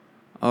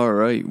All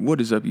right,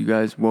 what is up, you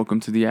guys? Welcome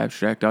to the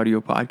Abstract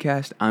Audio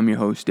Podcast. I'm your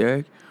host,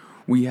 Derek.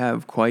 We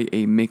have quite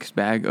a mixed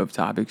bag of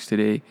topics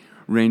today,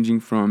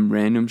 ranging from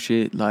random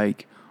shit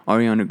like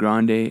Ariana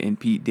Grande and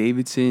Pete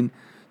Davidson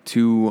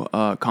to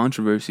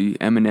controversy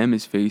Eminem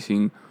is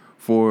facing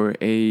for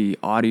a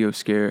audio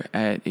scare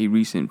at a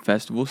recent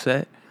festival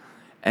set,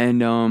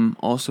 and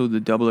also the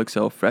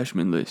XXL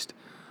freshman list.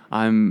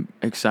 I'm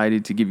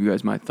excited to give you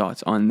guys my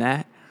thoughts on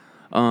that.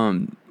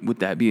 With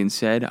that being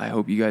said, I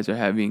hope you guys are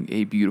having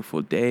a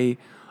beautiful day,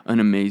 an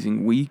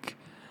amazing week,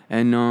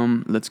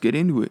 and let's get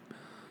into it.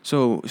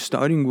 So,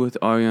 starting with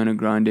Ariana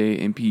Grande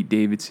and Pete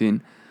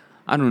Davidson,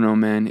 I don't know,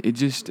 man.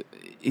 This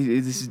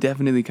is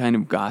definitely kind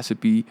of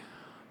gossipy,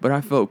 but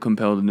I felt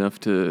compelled enough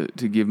to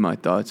give my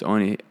thoughts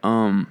on it.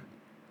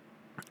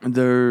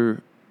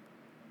 They're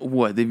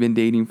they've been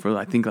dating for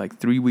I think like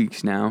 3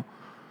 weeks now.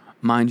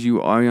 Mind you,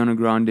 Ariana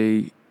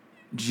Grande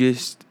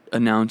just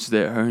announced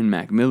that her and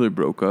Mac Miller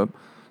broke up,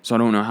 so I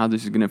don't know how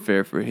this is gonna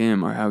fare for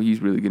him or how he's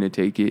really gonna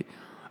take it.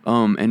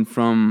 And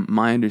from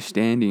my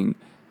understanding,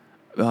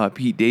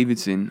 Pete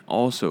Davidson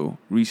also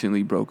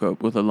recently broke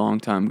up with a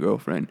longtime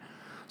girlfriend.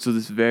 So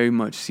this very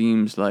much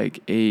seems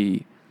like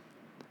a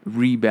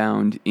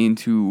rebound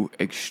into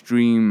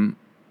extreme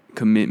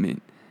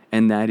commitment,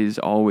 and that is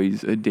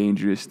always a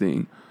dangerous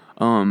thing.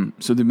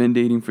 So they've been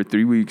dating for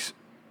 3 weeks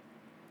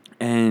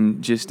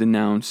and just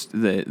announced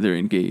that they're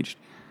engaged,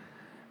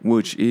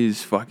 which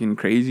is fucking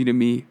crazy to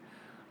me.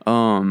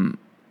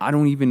 I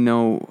don't even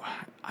know.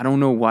 I don't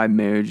know why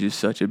marriage is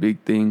such a big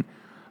thing.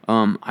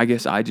 I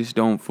guess I just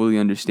don't fully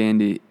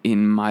understand it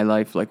in my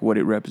life, like what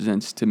it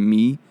represents to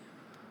me,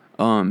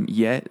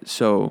 yet.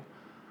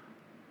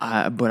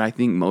 But I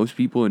think most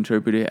people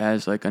interpret it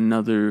as like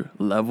another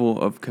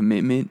level of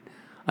commitment.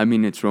 I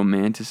mean, it's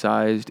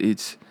romanticized.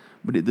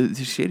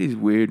 The shit is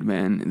weird,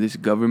 man. This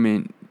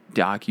government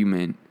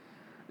document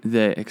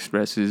that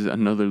expresses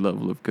another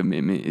level of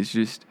commitment is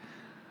just,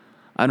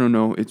 I don't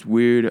know. It's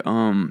weird.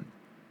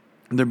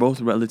 They're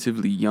both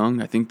relatively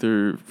young. I think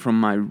they're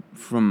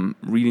from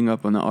reading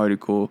up on the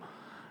article,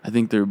 I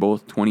think they're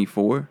both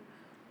 24,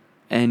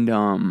 and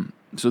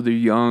so they're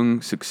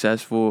young,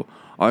 successful.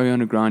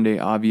 Ariana Grande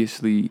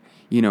obviously,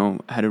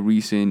 had a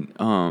recent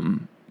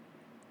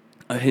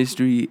a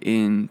history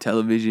in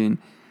television,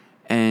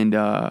 and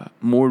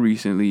more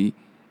recently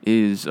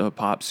is a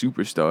pop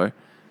superstar.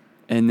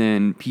 And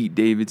then Pete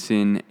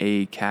Davidson,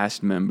 a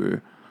cast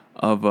member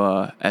of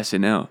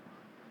SNL.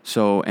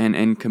 So,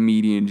 and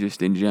comedian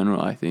just in general,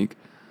 I think.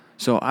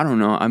 So, I don't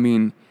know. I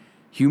mean,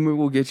 humor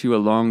will get you a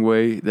long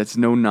way. That's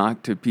no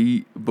knock to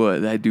Pete,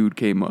 but that dude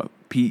came up.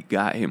 Pete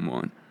got him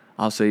one.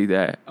 I'll say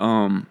that.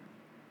 I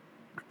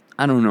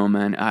don't know,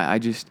 man. I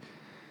just,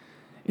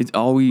 it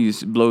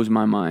always blows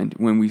my mind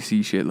when we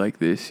see shit like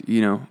this,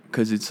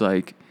 because it's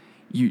like,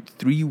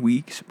 3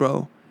 weeks,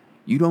 bro.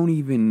 You don't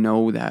even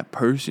know that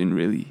person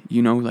really,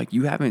 like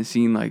you haven't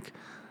seen like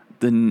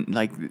they're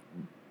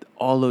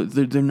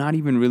not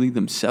even really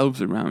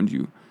themselves around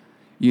you,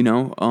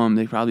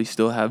 they probably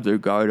still have their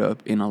guard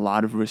up in a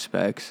lot of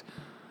respects.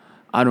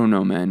 I don't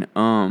know, man.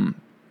 And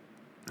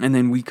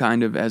then we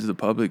kind of, as the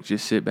public,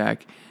 just sit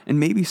back, and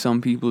maybe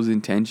some people's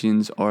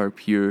intentions are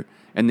pure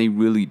and they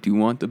really do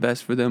want the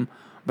best for them,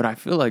 but I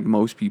feel like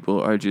most people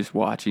are just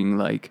watching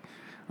like,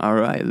 all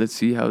right, let's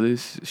see how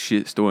this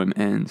shitstorm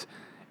ends.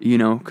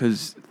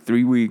 Because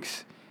 3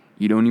 weeks,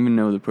 you don't even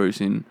know the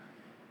person.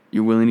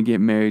 You're willing to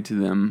get married to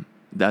them.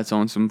 That's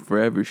on some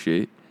forever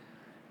shit.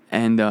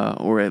 And,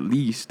 or at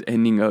least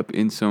ending up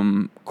in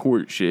some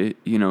court shit,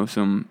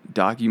 some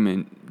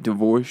document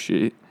divorce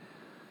shit.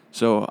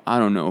 So, I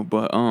don't know.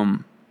 But,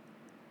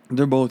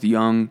 they're both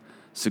young,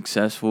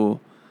 successful.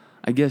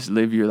 I guess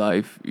live your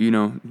life,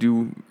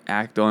 do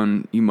act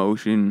on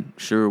emotion.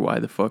 Sure, why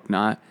the fuck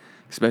not?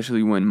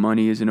 Especially when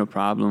money isn't a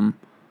problem.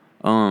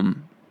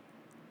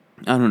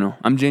 I don't know.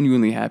 I'm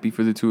genuinely happy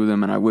for the two of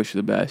them, and I wish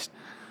the best.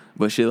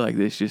 But shit like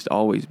this just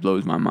always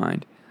blows my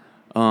mind.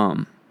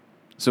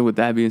 So with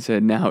that being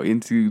said, now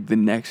into the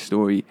next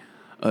story.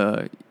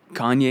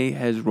 Kanye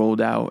has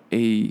rolled out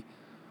a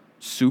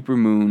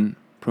supermoon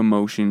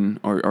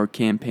promotion or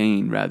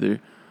campaign rather.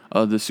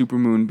 The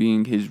supermoon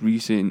being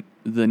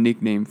the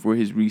nickname for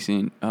his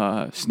recent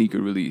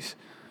sneaker release.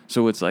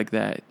 So it's like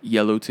that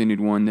yellow tinted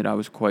one that I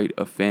was quite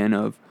a fan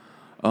of.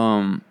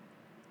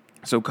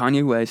 So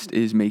Kanye West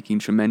is making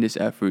tremendous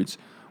efforts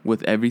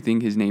with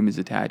everything his name is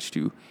attached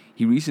to.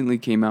 He recently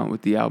came out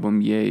with the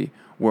album Ye,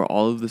 where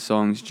all of the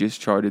songs just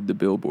charted the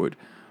Billboard.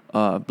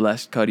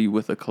 Blessed Cudi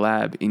with a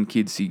collab in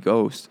Kids See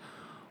Ghosts,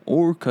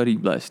 or Cudi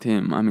blessed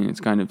him. I mean, it's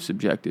kind of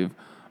subjective.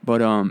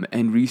 But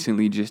and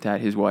recently just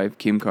had his wife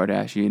Kim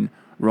Kardashian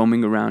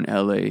roaming around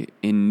LA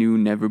in new,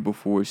 never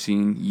before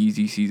seen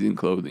Yeezy season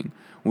clothing,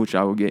 which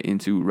I will get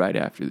into right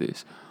after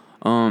this.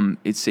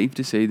 It's safe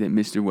to say that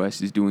Mr.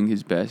 West is doing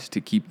his best to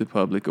keep the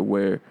public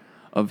aware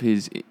of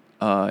his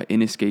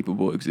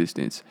inescapable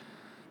existence.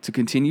 To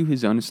continue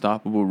his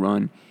unstoppable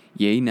run,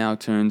 Ye now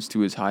turns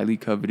to his highly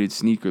coveted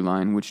sneaker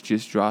line, which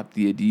just dropped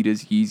the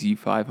Adidas Yeezy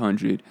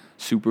 500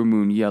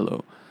 Supermoon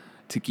Yellow.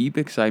 To keep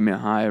excitement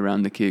high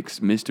around the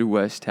kicks, Mr.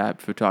 West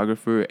tapped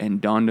photographer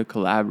and Donda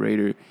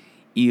collaborator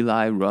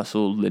Eli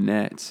Russell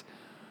Linnetz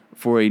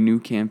for a new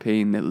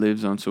campaign that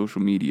lives on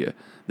social media.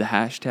 The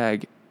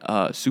hashtag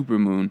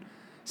Supermoon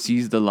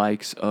sees the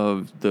likes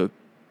of the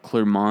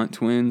Clermont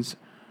twins,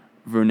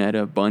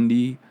 Vernetta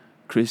Bundy,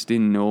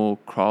 Kristen Noel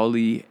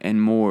Crawley,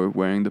 and more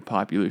wearing the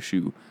popular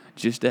shoe.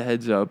 Just a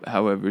heads up,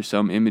 however,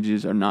 some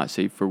images are not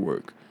safe for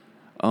work.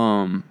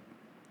 So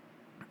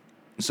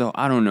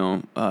I don't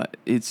know.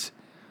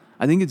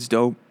 I think it's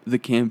dope. The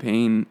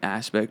campaign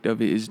aspect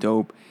of it is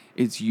dope.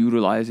 It's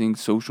utilizing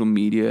social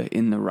media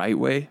in the right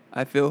way,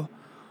 I feel,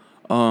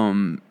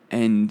 and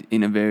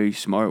in a very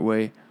smart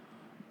way.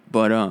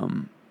 But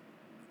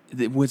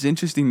what's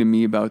interesting to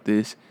me about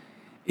this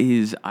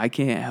is I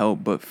can't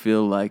help but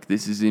feel like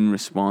this is in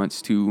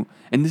response to,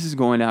 and this is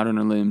going out on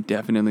a limb,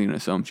 definitely an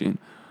assumption,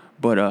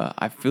 but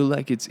I feel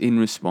like it's in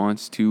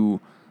response to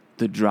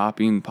the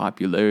dropping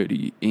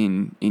popularity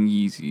in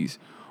Yeezys,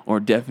 or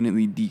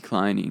definitely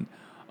declining.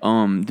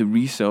 The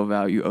resale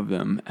value of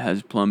them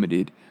has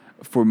plummeted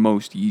for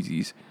most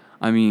Yeezys.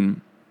 I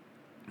mean,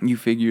 you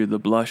figure the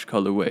blush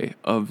colorway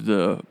of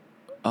the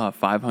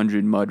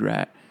 500 Mud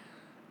Rat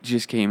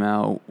just came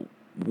out,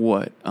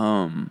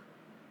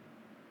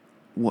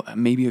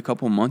 maybe a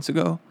couple months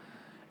ago,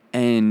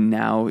 and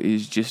now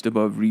is just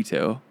above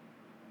retail.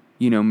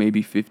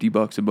 Maybe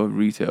 $50 above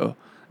retail.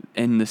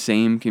 And the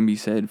same can be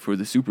said for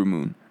the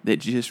Supermoon that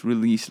just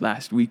released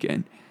last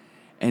weekend.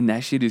 And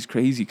that shit is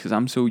crazy because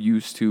I'm so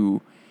used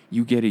to,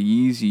 you get a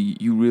Yeezy,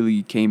 you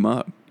really came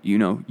up. You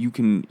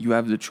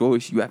have the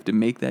choice. You have to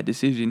make that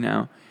decision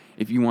now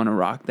if you want to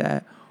rock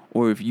that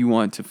or if you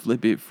want to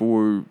flip it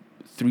for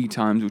 3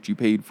 times what you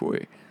paid for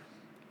it.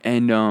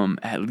 And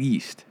at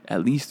least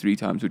 3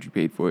 times what you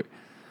paid for it.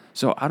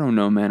 So I don't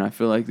know, man. I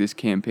feel like this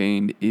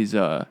campaign is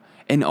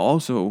and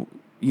also,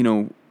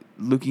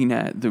 looking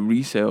at the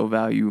resale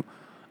value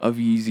of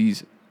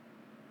Yeezys,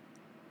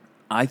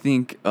 I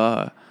think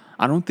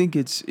I don't think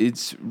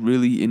it's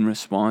really in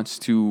response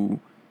to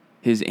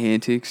his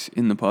antics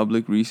in the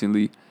public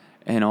recently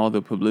and all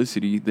the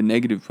publicity, the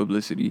negative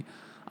publicity.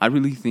 I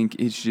really think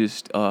it's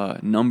just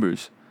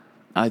numbers.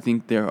 I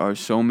think there are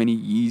so many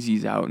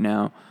Yeezys out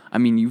now. I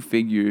mean, you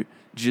figure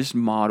just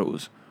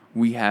models.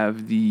 We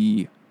have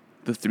the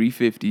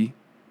 350,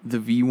 the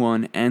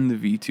V1, and the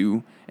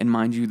V2. And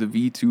mind you, the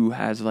V2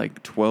 has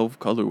like 12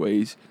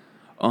 colorways.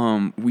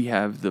 We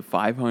have the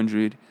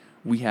 500,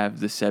 we have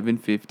the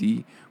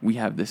 750, we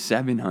have the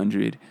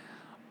 700.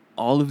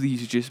 All of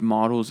these just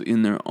models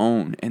in their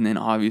own. And then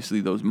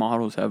obviously those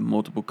models have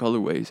multiple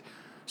colorways.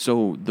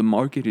 So the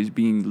market is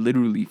being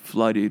literally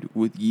flooded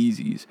with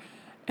Yeezys.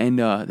 And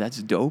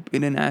that's dope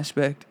in an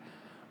aspect.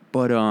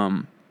 But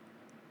I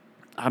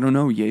don't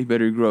know. Ye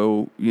better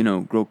grow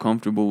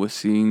comfortable with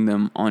seeing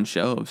them on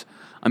shelves.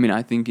 I mean,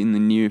 I think in the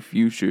near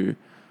future,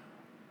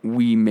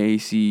 we may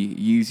see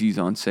Yeezys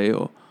on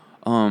sale,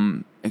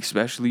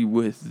 especially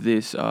with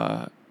this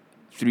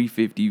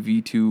 350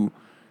 V2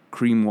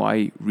 cream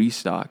white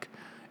restock.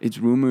 It's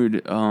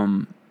rumored,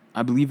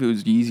 I believe it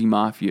was Yeezy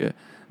Mafia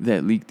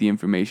that leaked the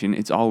information.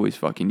 It's always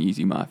fucking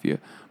Yeezy Mafia.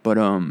 But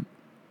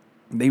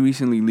they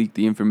recently leaked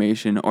the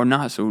information, or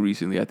not so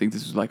recently, I think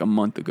this was like a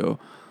month ago,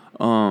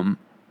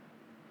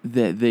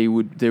 that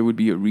there would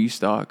be a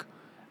restock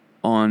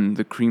on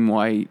the cream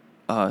white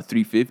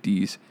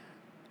 350s,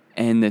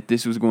 and that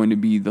this was going to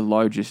be the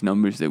largest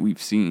numbers that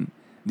we've seen.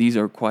 These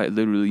are quite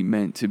literally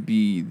meant to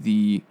be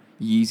the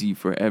Yeezy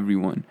for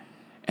everyone.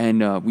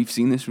 And we've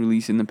seen this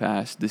release in the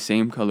past, the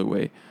same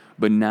colorway,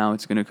 but now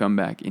it's going to come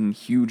back in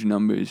huge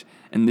numbers.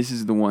 And this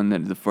is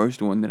the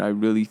first one that I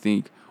really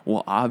think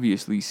will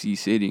obviously see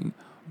sitting,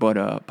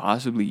 but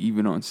possibly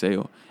even on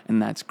sale.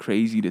 And that's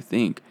crazy to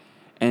think.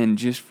 And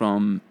just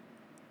from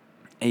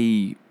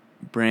a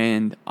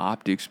brand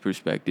optics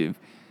perspective,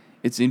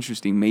 it's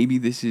interesting. Maybe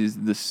this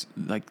is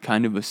like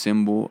kind of a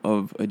symbol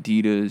of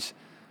Adidas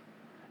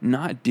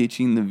not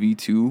ditching the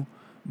V2,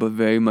 but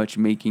very much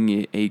making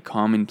it a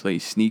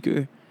commonplace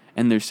sneaker.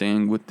 And they're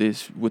saying with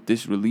this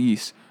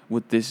release,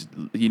 with this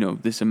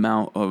this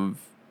amount of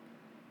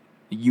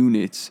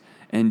units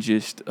and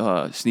just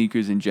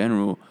sneakers in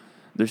general,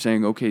 they're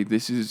saying, okay, the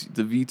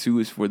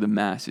V2 is for the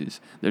masses.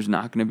 There's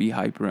not going to be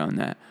hype around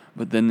that.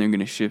 But then they're going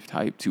to shift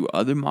hype to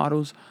other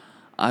models.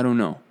 I don't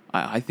know.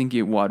 I think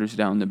it waters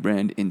down the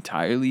brand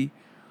entirely,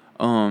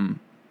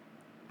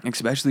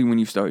 especially when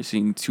you start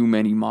seeing too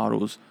many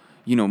models,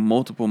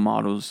 multiple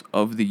models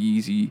of the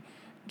Yeezy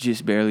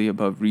just barely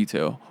above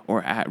retail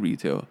or at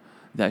retail.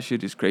 That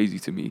shit is crazy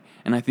to me.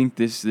 And I think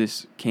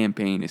this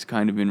campaign is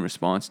kind of in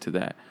response to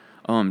that,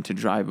 to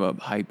drive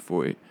up hype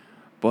for it.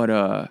 But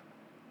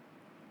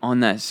on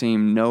that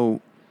same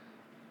note,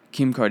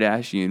 Kim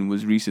Kardashian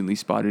was recently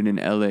spotted in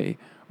LA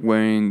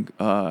wearing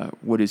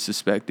what is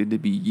suspected to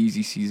be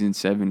Yeezy Season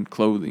 7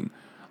 clothing,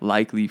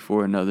 likely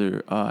for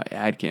another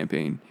ad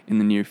campaign in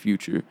the near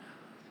future.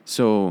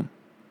 So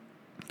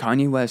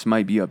Kanye West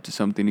might be up to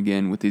something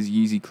again with his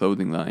Yeezy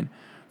clothing line.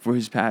 For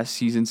his past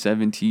Season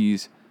 7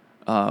 tees,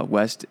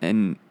 West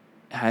and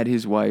had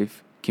his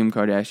wife Kim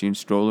Kardashian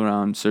stroll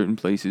around certain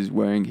places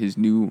wearing his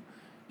new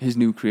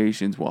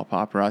creations while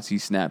paparazzi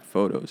snapped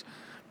photos.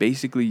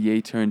 Basically,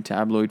 Ye turned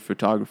tabloid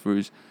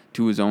photographers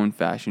to his own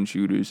fashion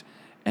shooters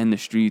and the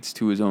streets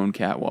to his own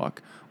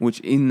catwalk,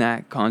 which in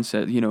that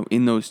concept,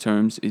 in those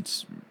terms,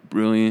 it's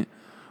brilliant.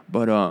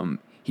 But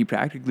he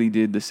practically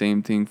did the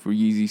same thing for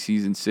Yeezy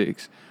Season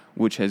 6,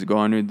 which has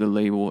garnered the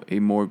label a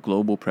more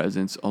global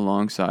presence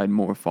alongside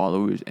more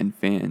followers and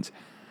fans.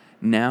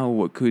 Now,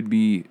 what could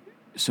be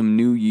some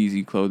new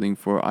Yeezy clothing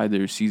for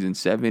either Season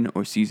 7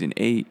 or Season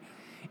 8,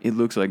 it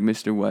looks like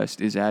Mr.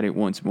 West is at it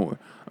once more.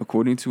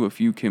 According to a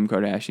few Kim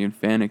Kardashian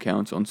fan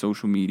accounts on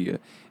social media,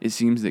 it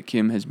seems that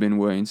Kim has been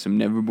wearing some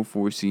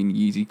never-before-seen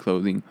Yeezy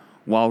clothing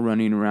while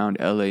running around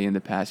LA in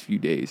the past few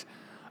days.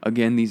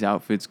 Again, these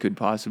outfits could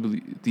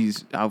possibly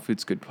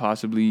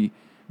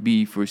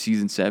be for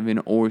Season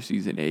 7 or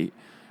Season 8.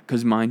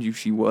 Because, mind you,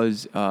 she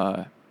was,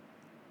 not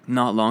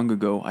long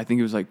ago, I think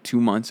it was like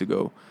 2 months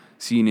ago,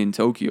 seen in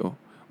Tokyo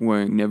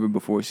wearing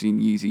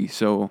never-before-seen Yeezy.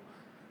 So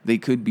they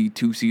could be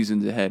 2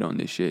 seasons ahead on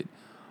this shit.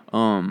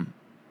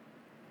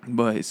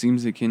 But it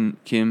seems that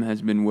Kim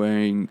has been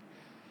wearing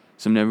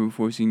some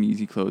never-before-seen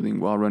Yeezy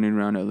clothing while running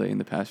around LA in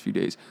the past few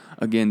days.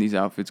 Again, these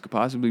outfits could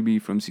possibly be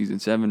from Season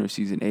 7 or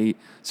Season 8.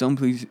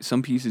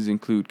 Some pieces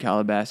include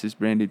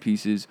Calabasas-branded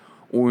pieces,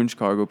 orange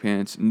cargo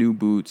pants, new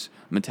boots,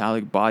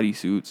 metallic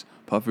bodysuits,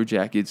 puffer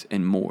jackets,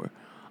 and more.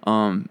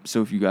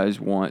 So if you guys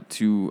want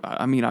to,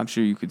 I'm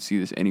sure you could see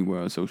this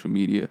anywhere on social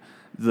media.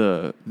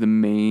 The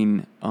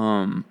main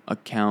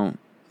account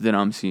that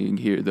I'm seeing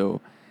here, though,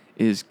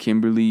 is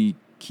Kimberly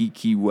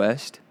Kiki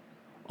West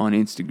on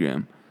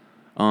Instagram.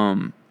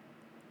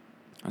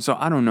 So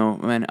I don't know,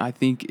 man. I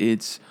think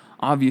it's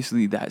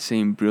obviously that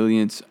same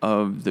brilliance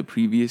of the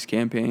previous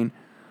campaign.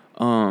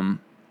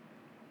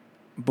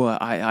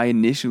 But I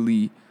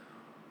initially,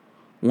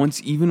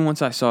 once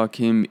I saw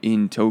Kim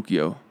in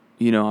Tokyo,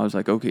 I was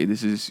like, okay,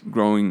 this is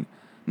growing,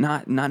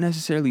 not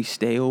necessarily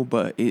stale,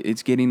 but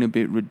it's getting a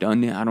bit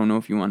redundant. I don't know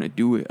if you want to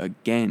do it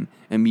again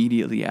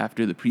immediately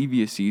after the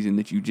previous season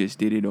that you just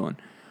did it on.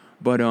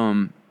 But,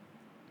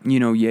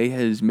 Ye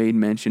has made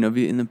mention of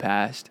it in the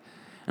past,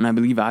 and I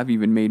believe I've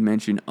even made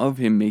mention of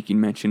him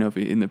making mention of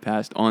it in the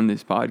past on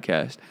this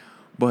podcast.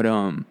 But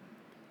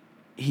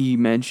he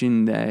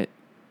mentioned that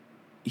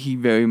he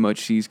very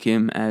much sees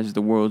Kim as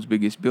the world's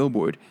biggest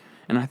billboard,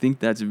 and I think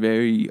that's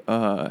very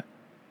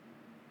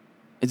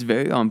it's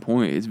very on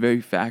point. It's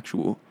very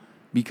factual,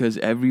 because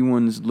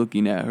everyone's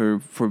looking at her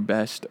for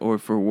best or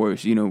for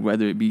worse,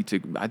 whether it be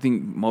to, I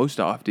think most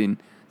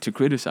often, to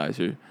criticize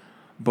her,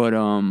 but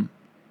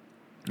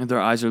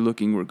their eyes are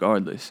looking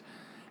regardless.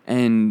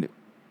 And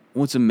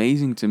what's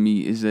amazing to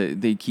me is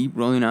that they keep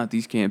rolling out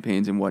these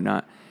campaigns and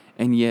whatnot,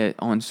 and yet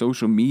on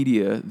social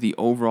media, the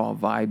overall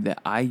vibe that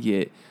I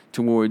get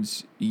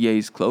towards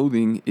Ye's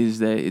clothing is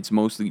that it's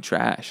mostly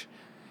trash.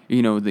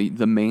 The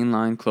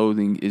mainline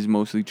clothing is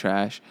mostly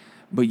trash,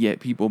 but yet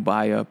people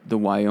buy up the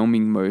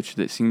Wyoming merch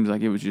that seems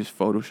like it was just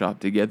photoshopped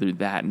together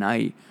that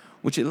night,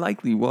 which it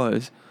likely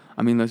was.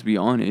 I mean, let's be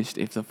honest,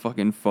 if the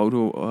fucking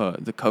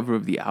the cover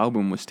of the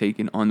album was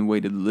taken on the way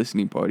to the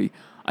listening party,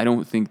 I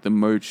don't think the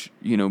merch,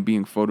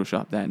 being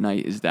photoshopped that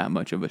night is that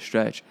much of a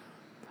stretch.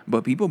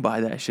 But people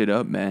buy that shit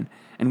up, man.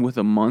 And with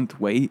a month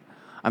wait,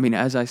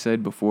 as I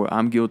said before,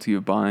 I'm guilty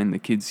of buying the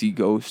Kids See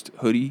Ghost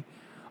hoodie.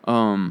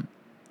 And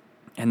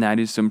that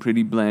is some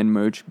pretty bland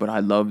merch, but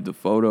I loved the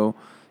photo,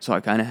 so I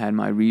kind of had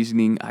my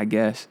reasoning, I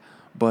guess.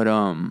 But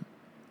I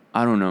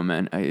don't know,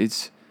 man.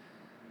 It's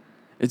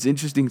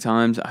interesting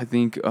times. I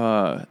think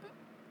the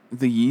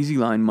Yeezy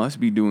line must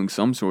be doing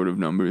some sort of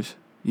numbers,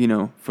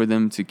 for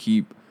them to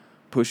keep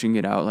pushing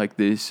it out like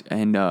this,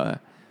 and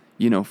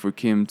for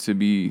Kim to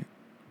be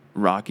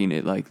rocking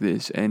it like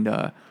this. And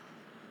I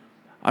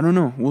don't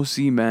know. We'll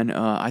see, man.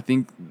 I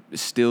think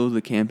still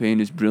the campaign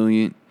is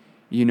brilliant.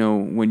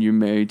 When you're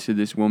married to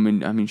this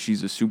woman,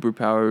 she's a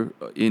superpower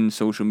in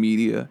social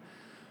media.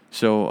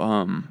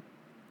 So,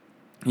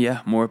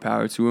 yeah, more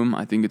power to him.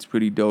 I think it's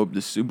pretty dope. The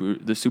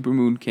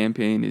Supermoon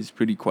campaign is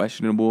pretty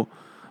questionable,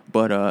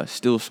 but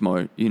still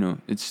smart.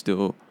 It's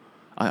still,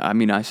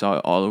 I saw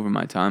it all over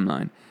my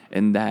timeline,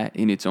 and that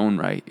in its own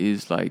right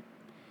is like,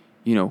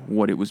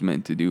 what it was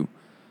meant to do.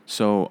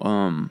 So,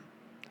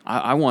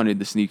 I wanted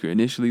the sneaker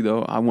initially,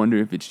 though. I wonder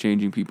if it's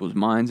changing people's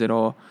minds at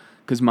all,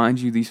 because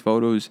mind you, these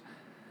photos,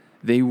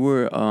 they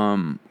were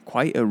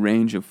quite a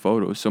range of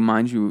photos. So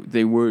mind you,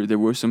 there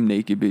were some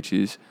naked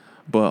bitches,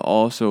 but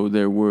also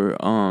there were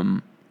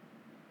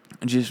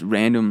just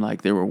random,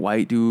 like there were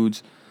white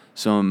dudes,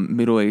 some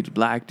middle-aged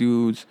black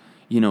dudes,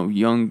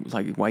 young,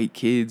 like white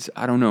kids.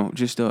 I don't know,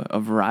 just a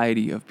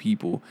variety of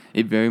people.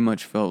 It very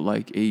much felt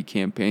like a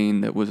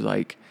campaign that was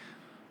like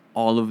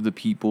all of the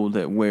people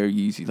that wear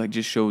Yeezy, like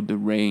just showed the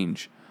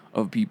range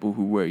of people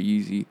who wear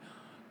Yeezy.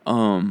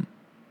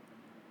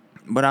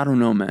 But I don't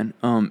know, man.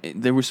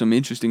 There were some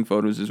interesting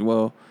photos as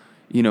well.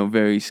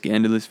 Very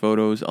scandalous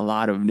photos, a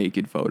lot of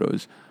naked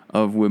photos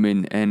of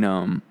women,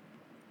 and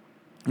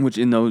which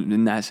in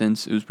that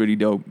sense it was pretty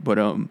dope. But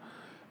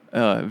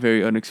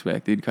Very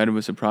unexpected, kind of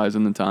a surprise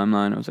on the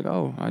timeline. I was like,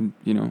 oh,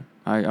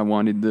 I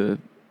wanted the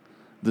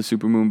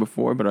supermoon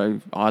before, but I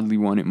oddly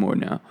want it more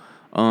now.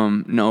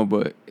 No,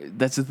 but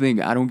that's the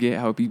thing. I don't get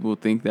how people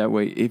think that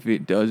way if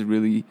it does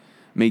really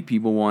make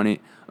people want it.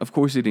 Of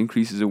course, it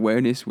increases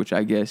awareness, which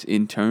I guess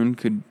in turn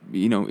could,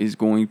 is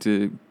going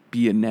to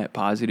be a net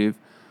positive.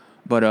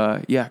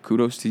 But yeah,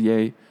 kudos to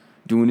Ye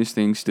doing his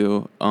thing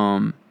still.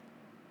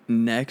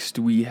 Next,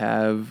 we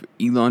have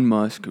Elon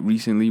Musk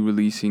recently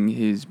releasing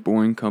his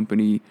Boring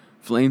Company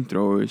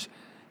flamethrowers,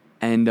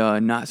 and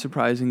not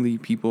surprisingly,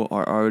 people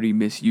are already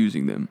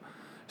misusing them.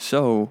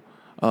 So,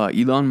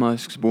 Elon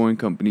Musk's Boring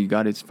Company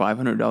got its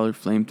 $500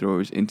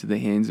 flamethrowers into the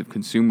hands of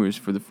consumers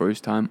for the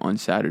first time on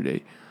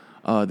Saturday.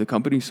 The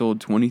company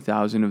sold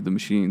 20,000 of the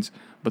machines,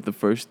 but the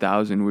first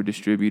 1,000 were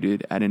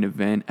distributed at an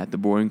event at the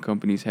Boring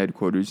Company's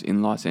headquarters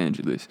in Los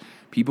Angeles.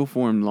 People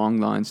formed long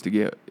lines to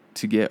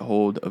get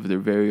hold of their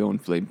very own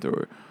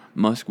flamethrower.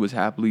 Musk was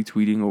happily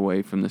tweeting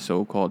away from the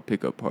so-called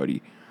pickup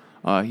party.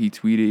 He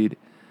tweeted,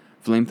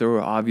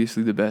 "Flamethrower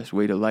obviously the best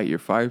way to light your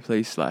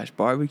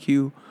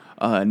fireplace/barbecue.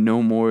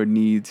 No more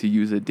need to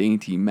use a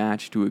dainty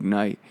match to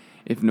ignite.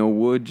 If no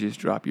wood, just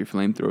drop your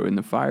flamethrower in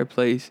the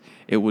fireplace.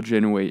 It will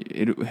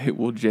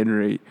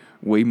generate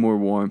way more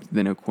warmth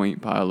than a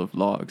quaint pile of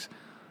logs."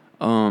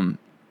 The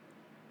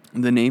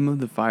name of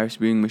the fire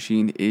spewing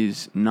machine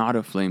is not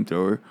a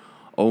flamethrower,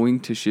 owing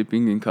to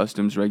shipping and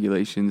customs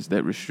regulations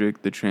that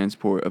restrict the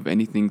transport of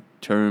anything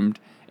termed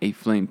a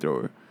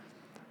flamethrower.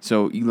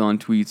 So Elon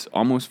tweets,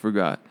 "Almost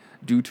forgot.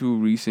 Due to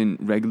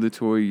recent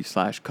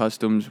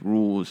regulatory/customs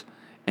rules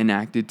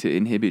enacted to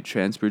inhibit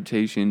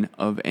transportation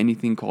of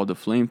anything called a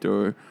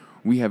flamethrower,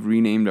 we have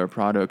renamed our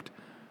product,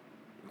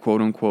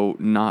 quote unquote,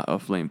 not a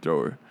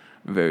flamethrower."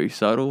 Very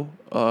subtle.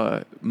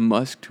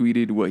 Musk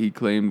tweeted what he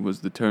claimed was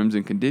the terms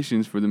and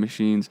conditions for the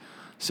machines,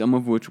 some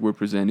of which were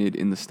presented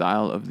in the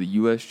style of the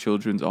U.S.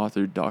 children's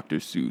author Dr.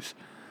 Seuss.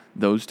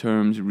 Those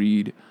terms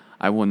read,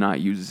 "I will not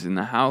use this in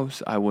the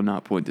house. I will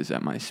not point this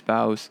at my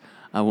spouse.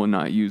 I will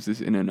not use this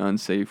in an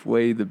unsafe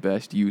way. The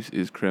best use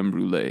is creme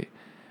brulee."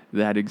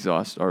 That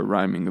exhausts our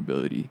rhyming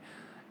ability.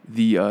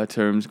 The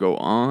terms go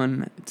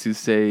on to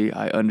say,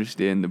 "I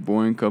understand the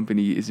Boring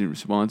Company isn't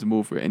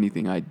responsible for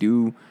anything I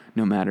do,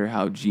 no matter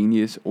how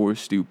genius or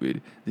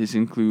stupid. This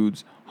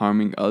includes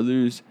harming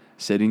others,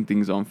 setting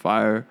things on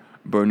fire,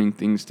 burning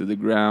things to the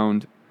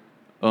ground."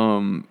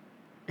 God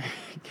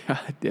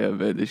damn,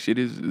 man, this shit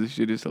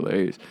is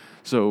hilarious.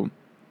 So,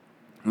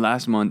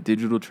 last month,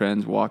 Digital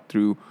Trends walked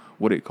through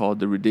what it called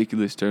the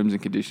ridiculous terms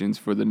and conditions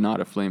for the not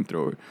a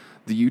flamethrower.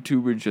 The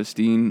YouTuber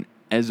Justine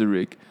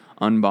Ezerick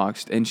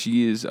unboxed, and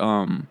she is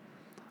a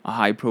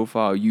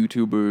high-profile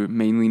YouTuber,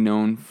 mainly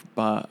known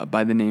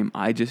by the name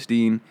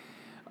iJustine.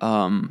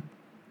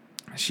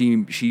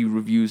 She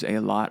reviews a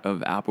lot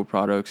of Apple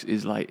products.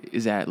 Is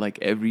at like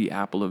every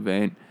Apple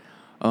event.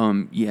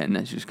 Yeah, and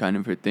that's just kind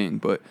of her thing.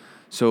 But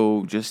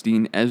so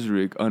Justine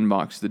Ezerick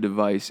unboxed the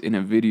device in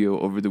a video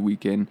over the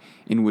weekend,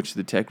 in which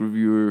the tech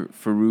reviewer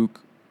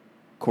Farouk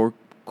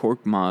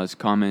Korkmaz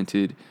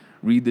commented,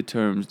 "Read the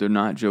terms, they're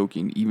not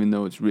joking, even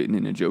though it's written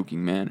in a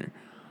joking manner."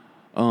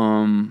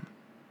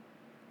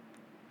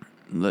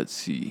 Let's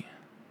see.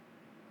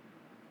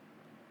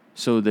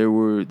 So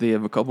they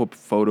have a couple of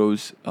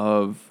photos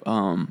of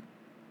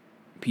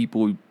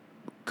people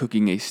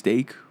cooking a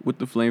steak with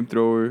the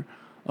flamethrower,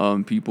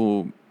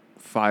 people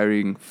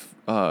firing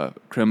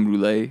creme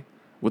brulee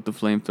with the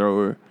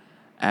flamethrower,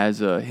 as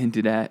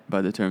hinted at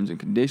by the terms and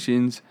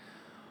conditions,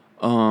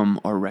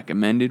 or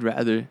recommended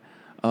rather.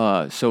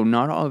 So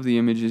not all of the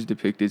images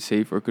depicted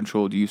safe or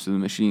controlled use of the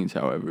machines,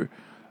 however.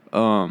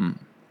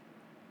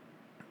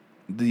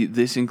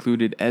 This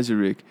included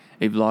Ezerick,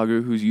 a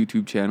vlogger whose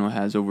YouTube channel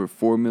has over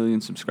 4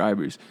 million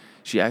subscribers.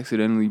 She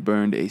accidentally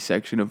burned a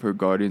section of her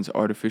garden's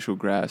artificial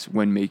grass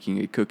when making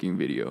a cooking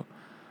video.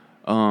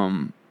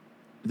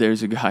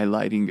 There's a guy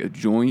lighting a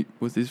joint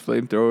with his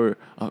flamethrower,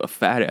 a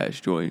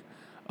fat-ass joint,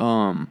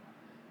 while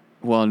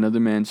another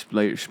man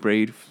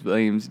sprayed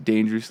flames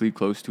dangerously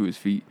close to his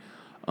feet.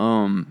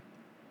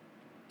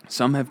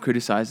 Some have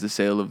criticized the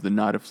sale of the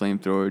not a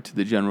flamethrower to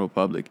the general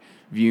public,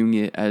 viewing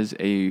it as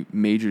a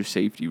major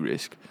safety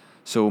risk.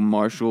 So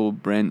Marshall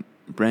Brent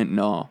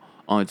Naw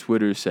on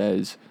Twitter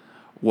says,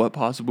 "What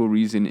possible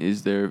reason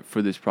is there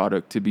for this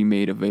product to be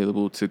made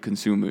available to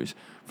consumers?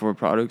 For a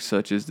product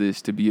such as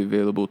this to be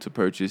available to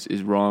purchase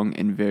is wrong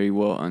and very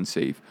well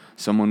unsafe.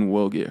 Someone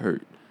will get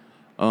hurt."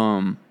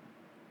 And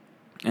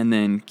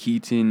then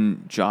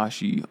Keaton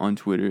Joshi on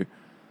Twitter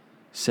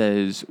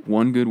says,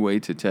 "One good way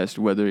to test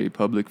whether a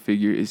public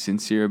figure is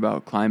sincere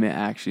about climate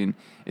action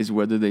is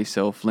whether they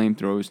sell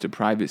flamethrowers to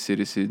private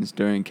citizens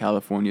during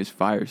California's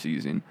fire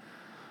season."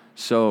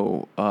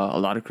 So, a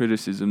lot of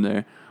criticism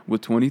there.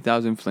 With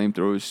 20,000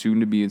 flamethrowers soon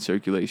to be in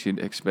circulation,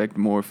 expect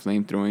more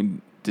flamethrowing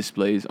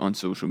displays on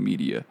social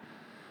media.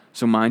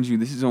 So, mind you,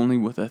 this is only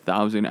with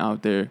 1,000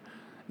 out there.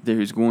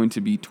 There's going to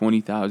be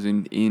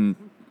 20,000 in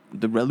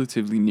the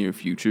relatively near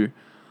future.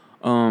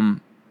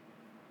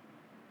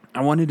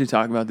 I wanted to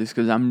talk about this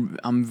because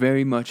I'm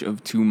very much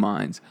of two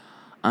minds.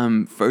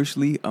 I'm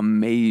firstly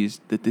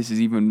amazed that this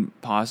is even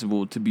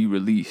possible to be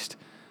released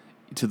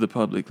to the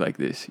public like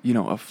this. You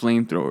know, a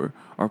flamethrower,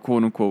 or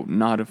quote unquote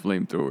not a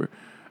flamethrower.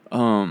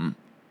 Um,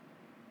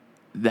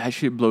 that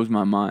shit blows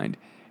my mind,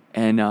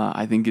 and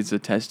I think it's a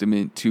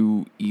testament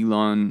to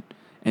Elon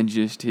and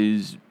just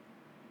his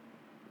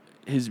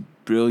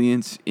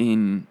brilliance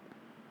in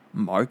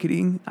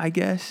marketing, I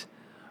guess,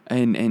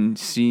 and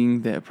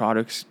seeing that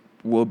products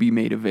will be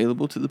made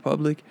available to the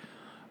public.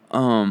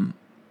 Um,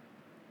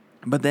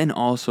 but then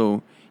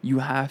also you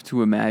have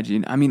to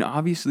imagine. I mean,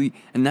 obviously,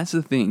 and that's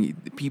the thing.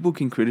 People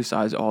can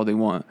criticize all they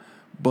want,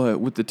 but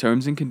with the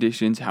terms and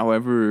conditions,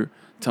 however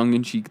tongue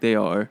in cheek they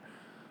are,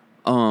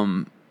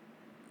 um,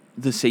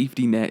 the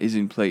safety net is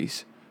in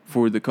place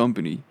for the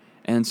company.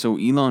 And so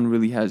Elon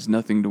really has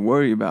nothing to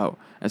worry about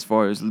as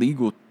far as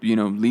legal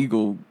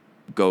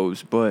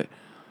goes. But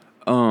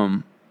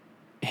um,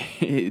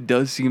 it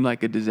does seem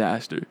like a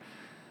disaster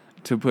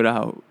to put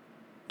out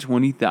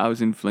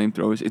 20,000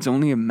 flamethrowers. It's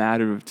only a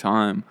matter of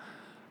time,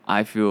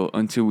 I feel,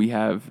 until we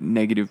have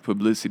negative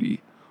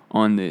publicity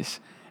on this.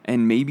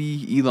 And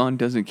maybe Elon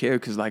doesn't care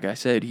because, like I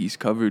said, he's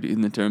covered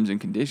in the terms and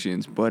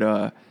conditions. But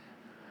I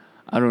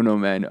don't know,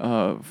 man.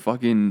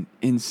 Fucking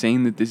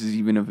insane that this is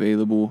even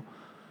available.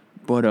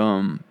 But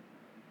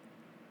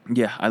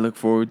yeah, I look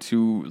forward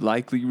to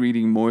likely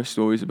reading more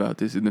stories about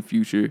this in the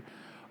future.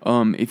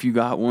 If you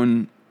got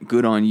one,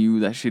 good on you.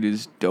 That shit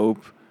is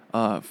dope.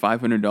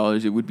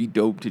 $500. It would be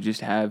dope to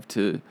just have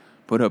to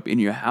put up in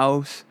your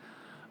house.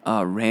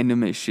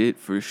 Random as shit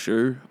for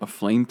sure. A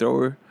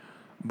flamethrower,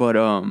 but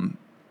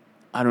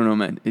I don't know,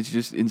 man. It's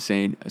just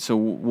insane. So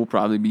we'll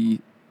probably be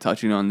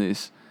touching on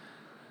this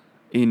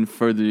in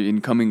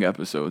coming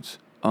episodes.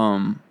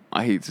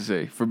 I hate to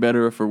say, for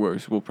better or for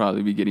worse, we'll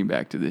probably be getting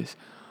back to this.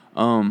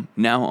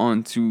 Now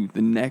on to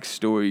the next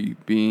story,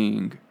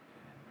 being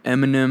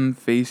Eminem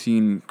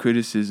facing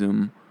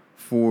criticism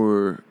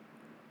for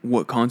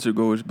what concert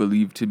goers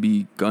believe to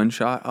be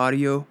gunshot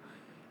audio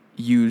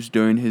used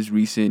during his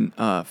recent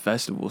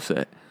festival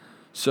set.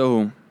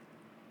 So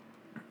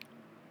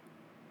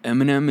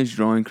Eminem is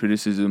drawing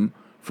criticism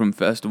from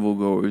festival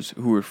goers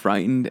who were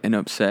frightened and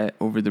upset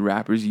over the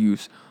rapper's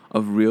use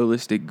of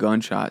realistic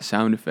gunshot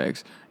sound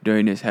effects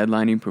during his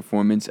headlining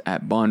performance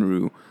at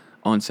Bonnaroo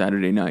on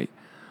Saturday night.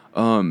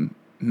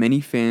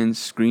 Many fans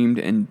screamed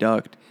and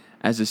ducked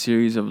as a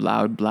series of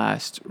loud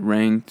blasts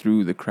rang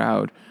through the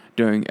crowd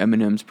during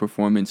Eminem's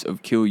performance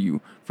of Kill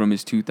You from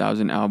his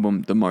 2000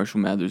 album, The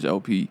Marshall Mathers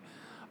LP.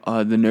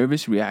 The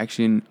nervous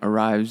reaction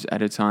arrives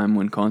at a time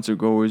when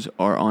concertgoers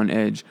are on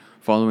edge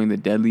following the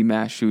deadly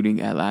mass shooting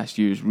at last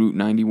year's Route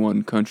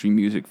 91 Country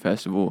Music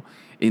Festival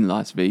in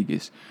Las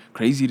Vegas.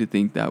 Crazy to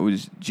think that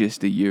was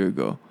just a year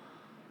ago.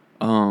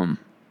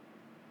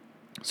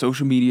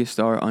 Social media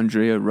star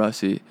Andrea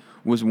Russett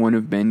was one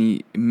of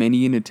many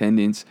in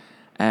attendance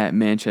at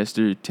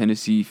Manchester,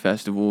 Tennessee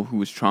festival who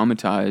was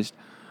traumatized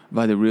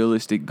by the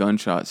realistic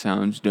gunshot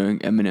sounds during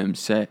Eminem's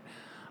set.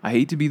 I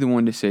hate to be the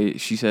one to say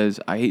it. She says,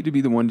 I hate to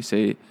be the one to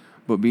say it,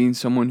 but being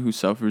someone who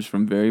suffers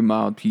from very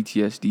mild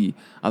PTSD,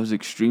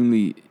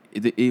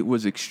 it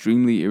was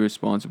extremely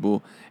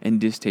irresponsible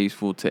and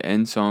distasteful to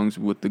end songs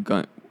with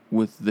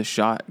the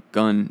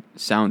shotgun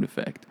sound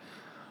effect.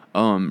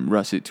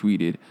 Russett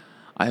tweeted,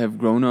 I have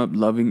grown up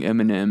loving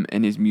Eminem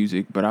and his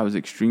music, but I was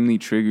extremely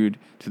triggered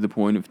to the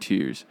point of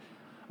tears.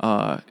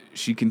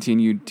 She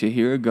continued, to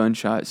hear a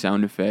gunshot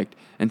sound effect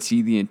and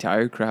see the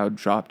entire crowd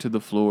drop to the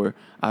floor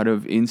out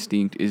of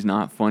instinct is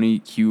not funny,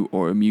 cute,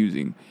 or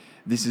amusing.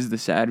 This is the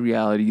sad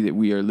reality that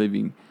we are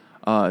living.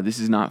 This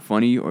is not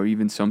funny or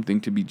even something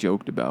to be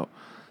joked about.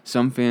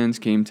 Some fans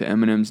came to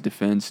Eminem's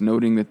defense,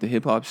 noting that the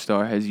hip-hop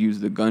star has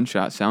used the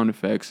gunshot sound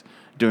effects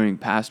during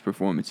past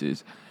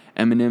performances.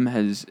 Eminem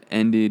has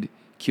ended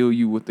Kill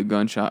You with the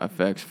gunshot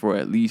effects for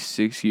at least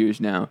 6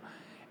 years now,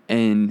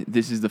 and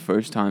this is the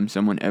first time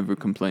someone ever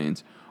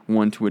complains,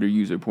 one Twitter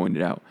user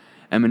pointed out.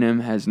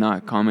 Eminem has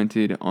not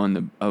commented on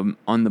the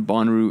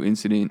Bonnaroo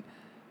incident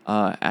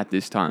at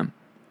this time,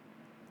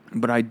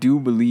 but I do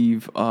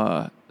believe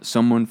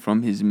someone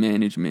from his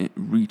management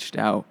reached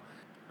out.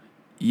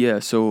 Yeah,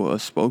 so a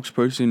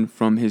spokesperson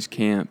from his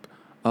camp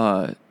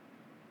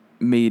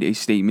made a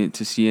statement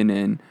to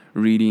CNN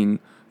reading,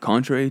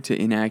 contrary to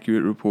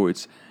inaccurate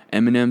reports,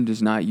 Eminem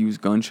does not use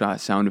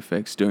gunshot sound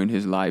effects during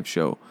his live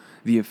show.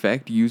 The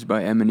effect used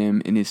by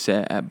Eminem in his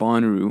set at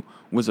Bonnaroo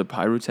was a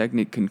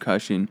pyrotechnic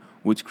concussion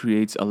which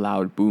creates a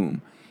loud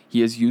boom.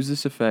 He has used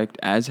this effect,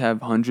 as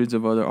have hundreds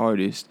of other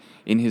artists,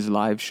 in his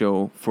live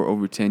show for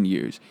over 10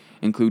 years,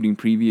 including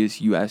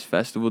previous U.S.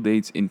 festival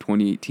dates in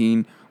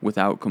 2018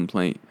 without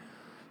complaint.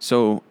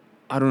 So,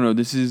 I don't know,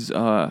 this is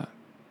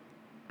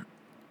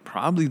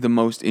probably the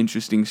most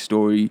interesting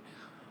story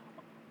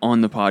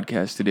on the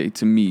podcast today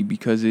to me,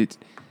 because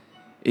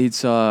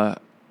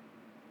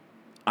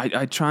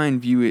I try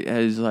and view it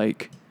as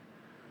like,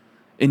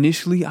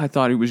 initially I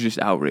thought it was just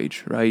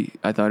outrage, right?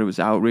 I thought it was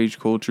outrage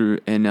culture,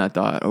 and I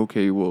thought,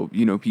 okay, well,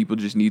 people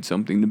just need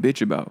something to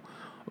bitch about.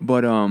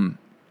 But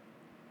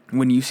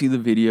when you see the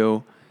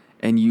video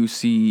and you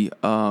see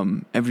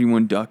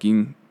everyone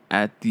ducking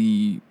at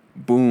the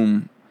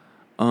boom,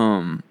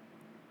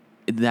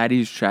 that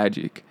is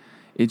tragic.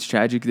 It's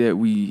tragic that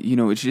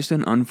it's just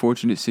an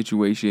unfortunate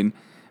situation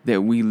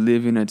that we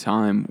live in a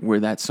time where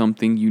that's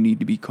something you need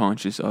to be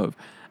conscious of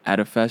at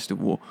a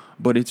festival,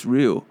 but it's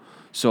real.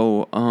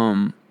 So,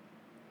 I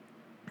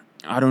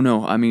don't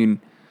know. I mean,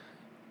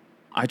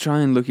 I try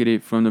and look at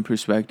it from the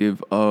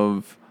perspective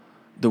of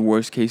the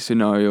worst case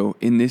scenario,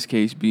 in this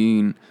case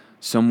being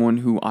someone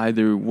who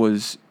either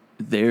was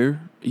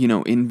there,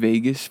 in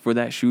Vegas for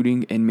that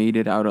shooting and made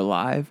it out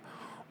alive,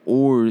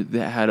 or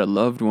that had a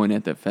loved one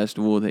at the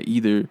festival that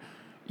either,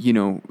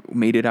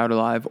 made it out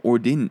alive or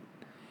didn't.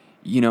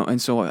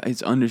 And so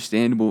it's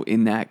understandable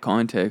in that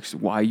context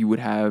why you would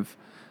have,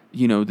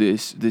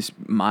 this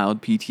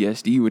mild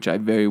PTSD, which I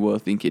very well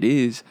think it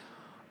is.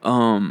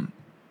 But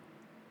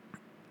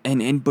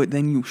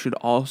then you should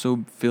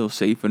also feel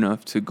safe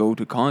enough to go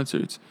to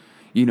concerts.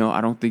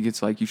 I don't think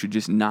it's like you should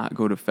just not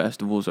go to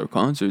festivals or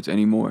concerts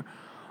anymore.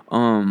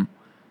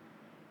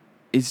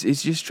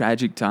 It's just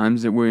tragic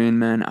times that we're in,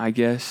 man. I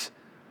guess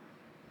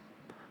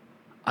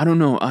I don't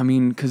know. I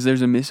mean, because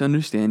there's a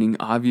misunderstanding.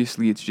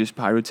 Obviously, it's just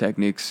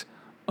pyrotechnics.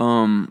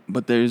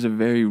 But there's a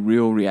very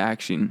real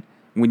reaction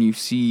when you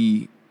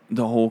see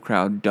the whole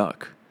crowd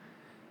duck,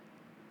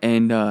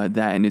 and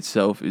that in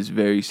itself is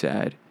very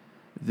sad.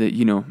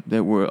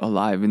 That we're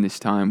alive in this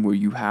time where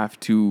you have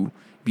to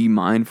be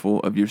mindful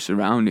of your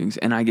surroundings.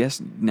 And I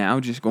guess now,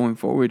 just going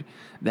forward,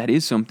 that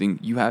is something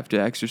you have to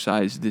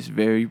exercise, this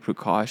very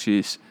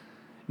precautious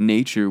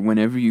nature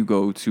whenever you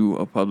go to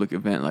a public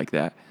event like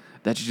that.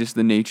 That's just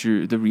the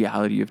nature, the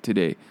reality of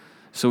today.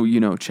 So,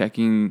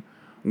 checking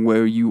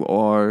where you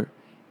are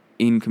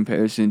in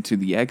comparison to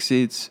the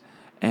exits,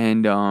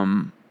 and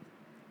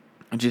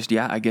I guess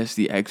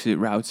the exit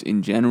routes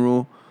in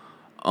general.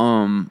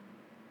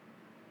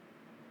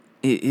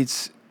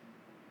 It's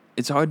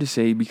hard to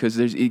say because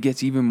it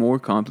gets even more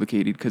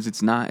complicated because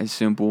it's not as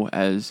simple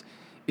as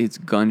it's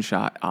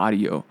gunshot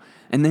audio.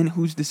 And then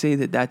who's to say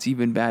that that's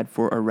even bad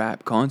for a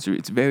rap concert?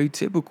 It's very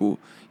typical.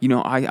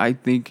 I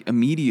think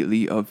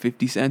immediately of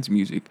 50 Cent's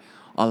music.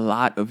 A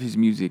lot of his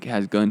music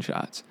has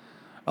gunshots,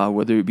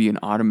 whether it be an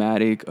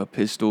automatic, a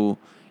pistol,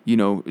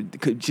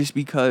 just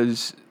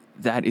because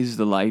that is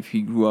the life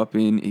he grew up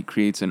in. It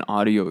creates an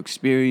audio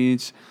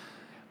experience.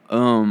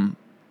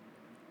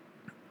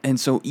 And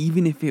so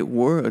even if it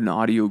were an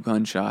audio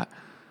gunshot,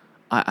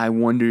 I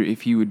wonder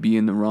if he would be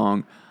in the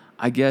wrong.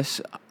 I guess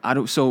I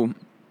don't. So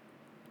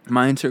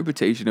my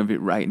interpretation of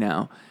it right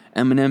now,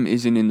 Eminem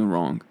isn't in the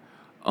wrong.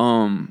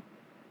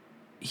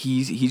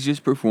 He's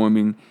just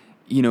performing.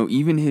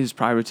 Even his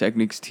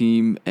pyrotechnics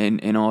team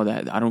and all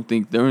that, I don't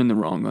think they're in the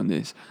wrong on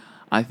this.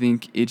 I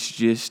think it's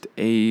just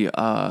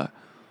an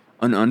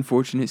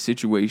unfortunate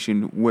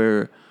situation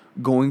where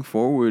going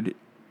forward,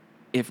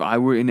 if I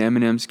were in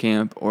Eminem's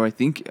camp, or I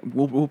think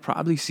we'll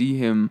probably see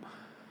him.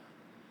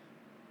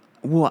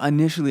 Well,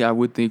 initially I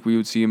would think we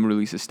would see him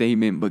release a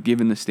statement, but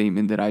given the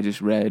statement that I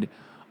just read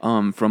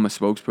from a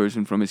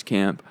spokesperson from his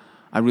camp,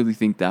 I really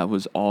think that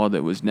was all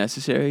that was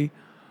necessary.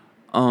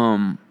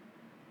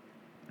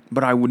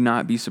 But I would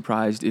not be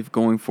surprised if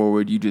going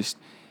forward you just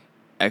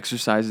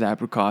exercise that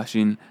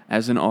precaution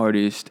as an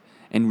artist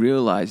and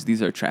realize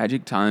these are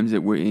tragic times that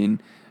we're in.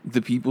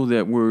 The people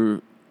that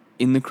were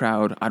in the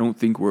crowd, I don't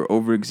think were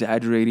over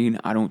exaggerating.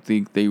 I don't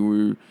think they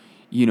were,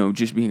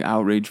 just being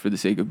outraged for the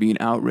sake of being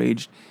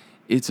outraged.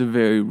 It's a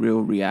very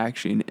real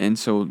reaction. And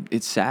so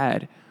it's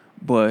sad,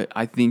 but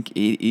I think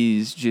it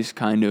is just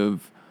kind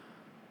of,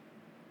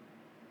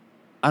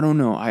 I don't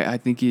know. I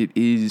think it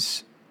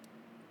is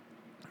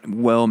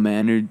well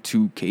mannered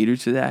to cater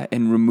to that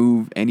and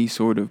remove any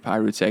sort of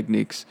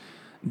pyrotechnics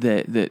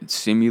that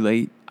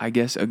simulate, I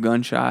guess, a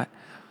gunshot.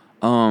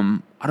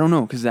 I don't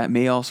know, because that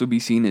may also be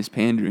seen as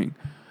pandering.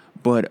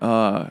 But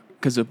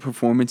because a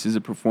performance is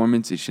a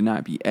performance, it should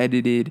not be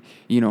edited.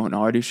 An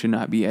artist should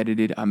not be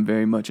edited. I'm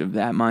very much of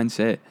that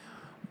mindset.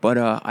 But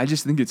I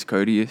just think it's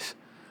courteous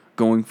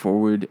going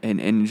forward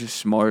and just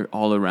smart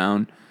all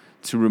around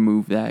to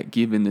remove that,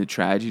 given the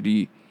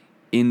tragedy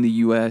in the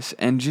U.S.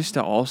 and just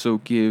to also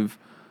give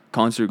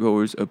concert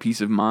goers a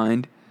peace of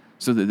mind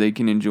so that they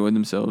can enjoy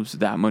themselves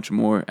that much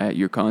more at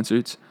your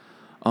concerts,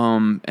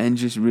 and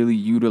just really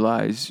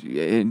utilize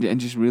and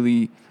just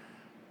really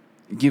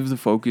give the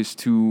focus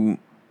to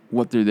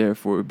what they're there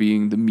for,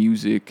 being the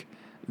music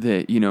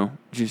that,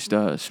 just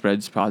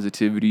spreads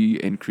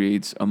positivity and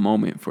creates a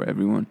moment for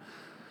everyone.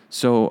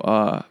 So,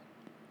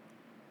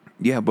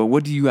 but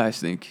what do you guys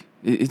think?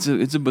 It's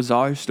a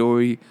bizarre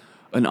story,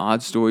 an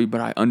odd story, but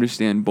I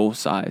understand both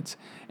sides.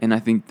 And I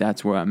think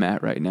that's where I'm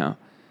at right now,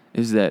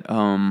 is that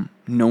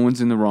no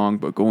one's in the wrong,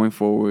 but going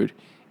forward,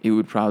 it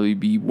would probably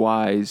be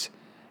wise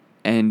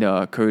and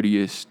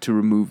courteous to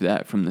remove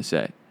that from the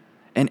set.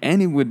 And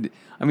it would,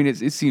 I mean,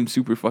 it seems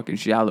super fucking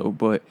shallow,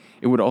 but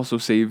it would also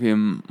save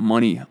him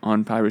money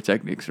on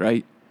pyrotechnics,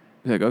 right?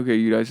 Like, okay,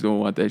 you guys don't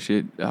want that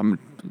shit.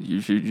 You're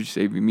just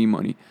saving me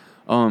money.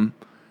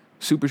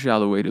 Super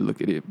shallow way to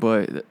look at it,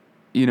 but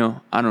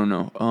I don't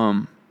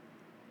know.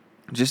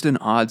 Just an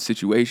odd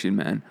situation,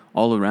 man,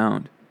 all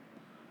around.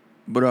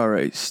 But all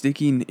right,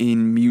 sticking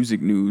in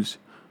music news,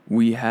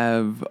 we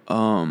have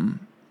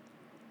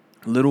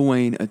Lil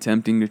Wayne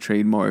attempting to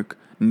trademark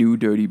New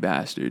Dirty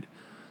Bastard.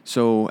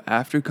 So,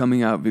 after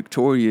coming out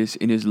victorious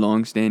in his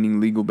long-standing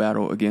legal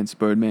battle against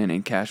Birdman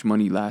and Cash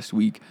Money last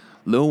week,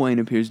 Lil Wayne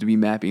appears to be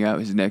mapping out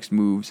his next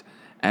moves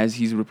as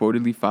he's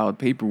reportedly filed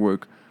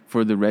paperwork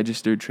for the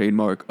registered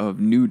trademark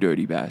of New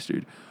Dirty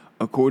Bastard.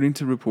 According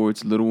to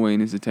reports, Lil Wayne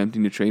is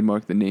attempting to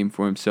trademark the name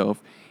for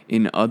himself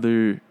in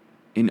other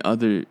in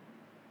other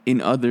in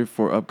other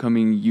for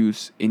upcoming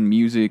use in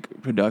music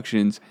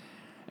productions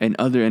and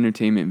other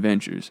entertainment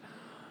ventures.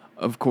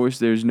 Of course,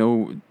 there's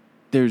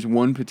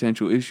one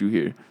potential issue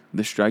here: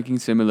 the striking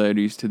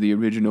similarities to the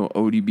original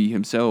ODB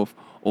himself,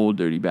 Old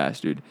Dirty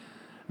Bastard.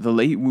 The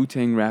late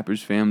Wu-Tang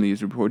rapper's family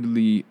is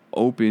reportedly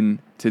open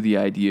to the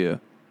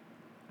idea,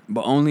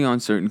 but only on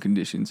certain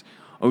conditions.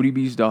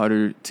 ODB's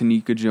daughter,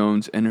 Tanika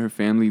Jones, and her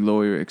family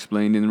lawyer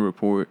explained in the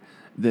report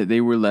that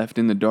they were left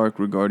in the dark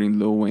regarding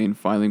Lil Wayne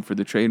filing for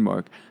the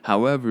trademark.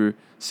 However,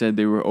 said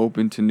they were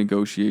open to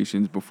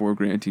negotiations before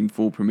granting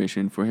full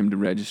permission for him to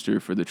register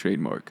for the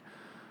trademark.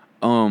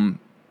 I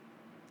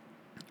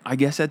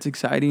guess that's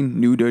exciting.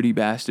 New Dirty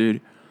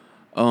Bastard.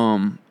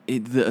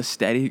 The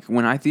aesthetic.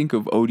 When I think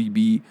of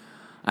ODB,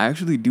 I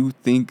actually do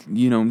think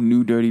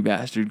New Dirty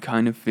Bastard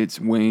kind of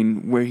fits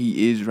Wayne where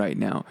he is right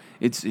now.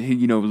 It's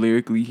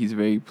lyrically he's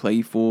very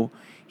playful.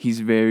 He's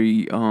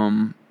very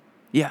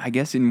I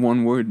guess in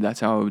one word that's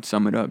how I would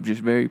sum it up.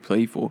 Just very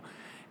playful.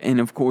 And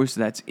of course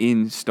that's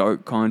in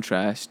stark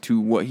contrast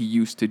to what he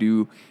used to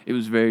do. It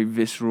was very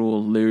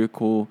visceral,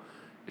 lyrical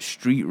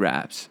street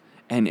raps.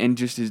 And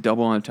just his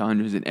double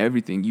entendres and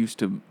everything used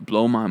to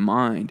blow my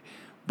mind.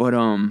 But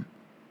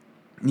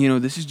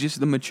this is just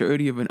the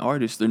maturity of an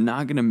artist. They're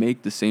not gonna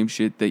make the same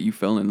shit that you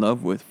fell in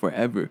love with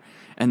forever,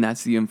 and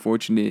that's the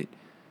unfortunate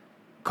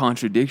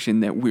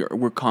contradiction that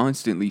we're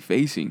constantly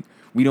facing.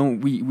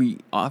 We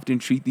often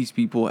treat these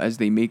people as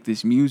they make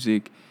this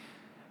music,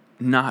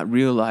 not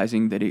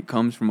realizing that it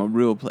comes from a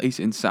real place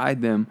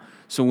inside them.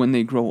 So when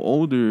they grow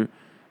older,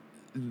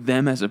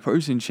 them as a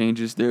person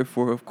changes,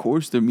 therefore of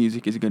course their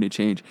music is going to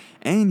change.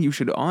 And you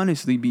should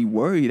honestly be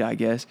worried, I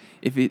guess,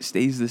 if it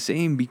stays the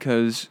same,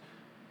 because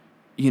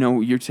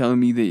you're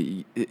telling me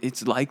that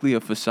it's likely a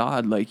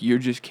facade. Like, you're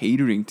just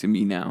catering to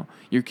me now.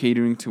 You're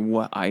catering to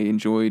what I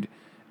enjoyed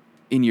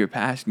in your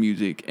past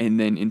music, and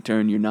then in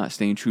turn you're not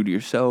staying true to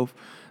yourself.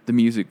 The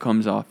music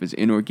comes off as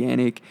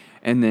inorganic,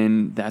 and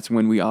then that's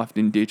when we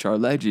often ditch our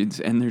legends,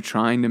 and they're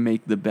trying to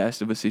make the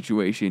best of a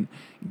situation,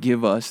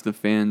 give us, the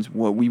fans,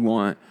 what we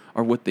want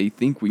or what they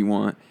think we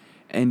want.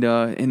 And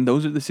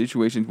those are the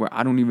situations where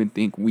I don't even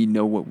think we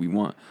know what we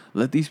want.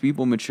 Let these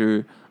people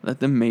mature. Let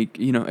them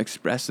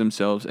express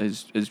themselves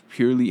as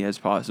purely as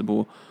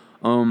possible.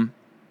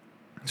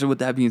 So with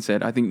that being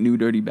said, I think New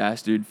Dirty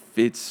Bastard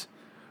fits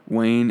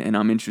Wayne, and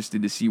I'm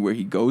interested to see where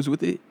he goes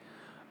with it.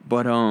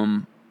 But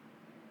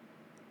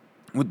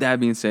with that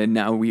being said,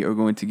 now we are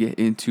going to get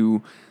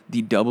into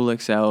the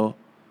XXL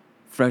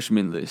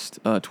freshman list,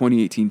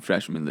 2018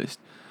 freshman list.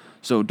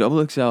 So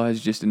XXL has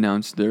just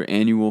announced their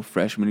annual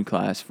freshman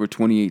class for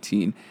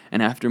 2018,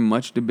 and after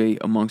much debate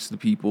amongst the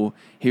people,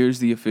 here's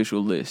the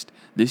official list.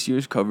 This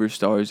year's cover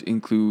stars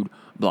include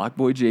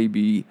Blockboy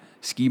JB,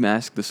 Ski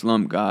Mask the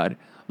Slump God,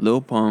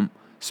 Lil Pump,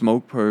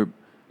 Smoke Perp,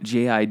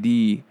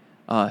 JID,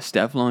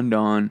 Stefflon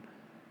Don,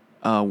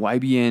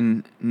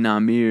 YBN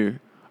Namir,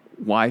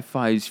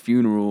 Wi-Fi's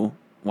Funeral,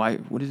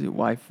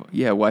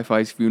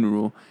 Wi-Fi's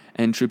Funeral,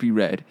 and Trippie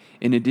Redd.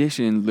 In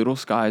addition, Little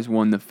Skies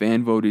won the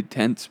fan-voted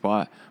 10th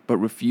spot, but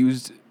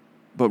refused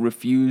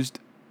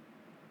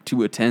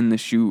to attend the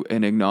shoot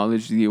and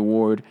acknowledged the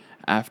award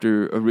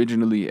after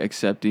originally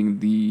accepting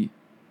the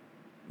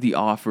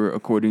offer,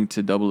 according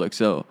to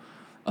XXL.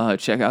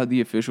 Check out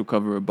the official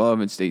cover above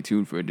and stay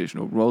tuned for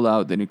additional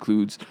rollout that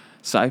includes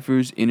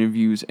ciphers,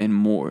 interviews, and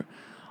more.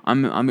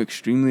 I'm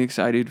extremely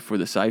excited for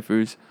the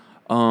ciphers.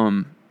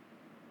 Well,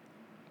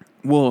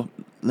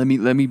 let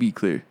me be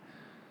clear.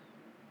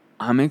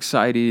 I'm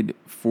excited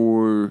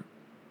for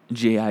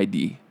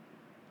JID.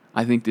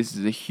 I think this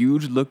is a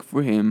huge look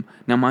for him.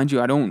 Now, mind you,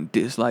 I don't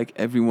dislike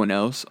everyone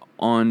else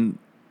on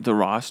the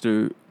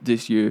roster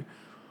this year,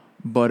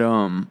 but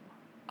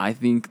I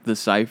think the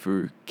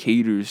cypher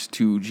caters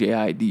to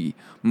JID.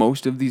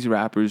 Most of these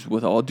rappers,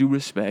 with all due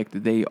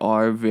respect, they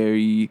are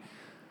very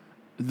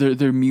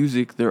their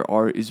music, their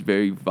art is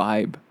very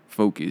vibe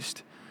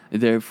focused.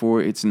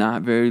 Therefore, it's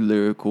not very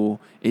lyrical.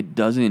 It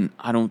doesn't,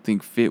 I don't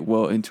think, fit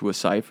well into a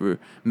cypher.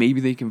 Maybe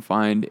they can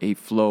find a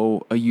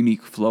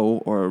unique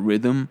flow or a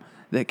rhythm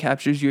that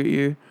captures your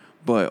ear,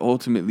 but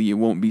ultimately it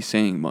won't be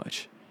saying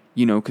much,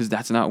 because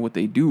that's not what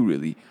they do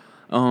really.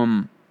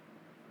 On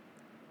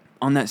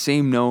that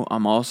same note,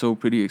 I'm also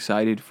pretty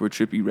excited for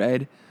Trippie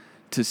Redd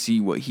to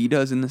see what he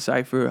does in the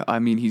cypher. I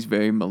mean, he's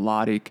very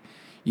melodic,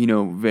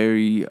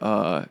 very,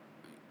 a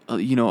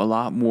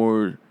lot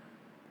more.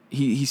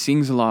 He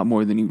sings a lot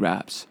more than he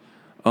raps.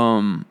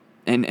 And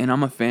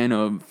I'm a fan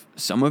of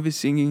some of his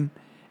singing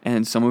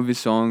and some of his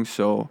songs,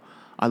 so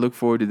I look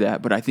forward to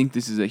that. But I think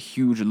this is a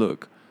huge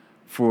look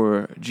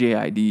for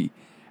JID.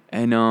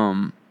 And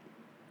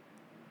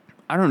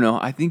I don't know.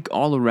 I think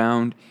all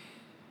around,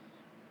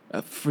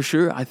 for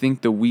sure, I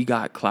think the "We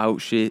Got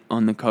Clout" shit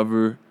on the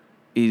cover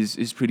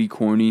is pretty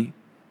corny.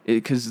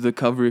 Because the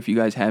cover, if you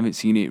guys haven't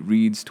seen it,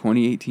 reads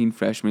 2018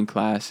 freshman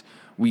class,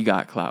 "We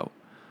Got Clout."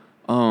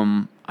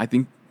 I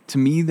think, to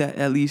me, that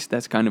at least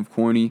that's kind of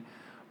corny.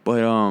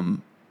 But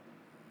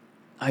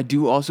I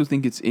do also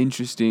think it's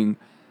interesting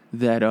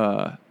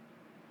that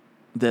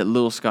that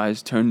Lil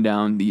Skies turned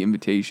down the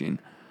invitation.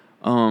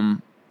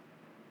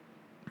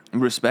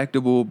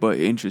 Respectable but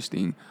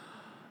interesting.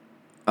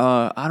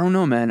 I don't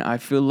know, man. I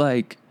feel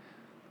like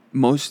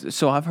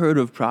so I've heard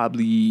of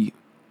probably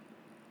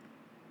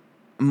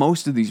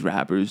most of these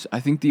rappers. I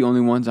think the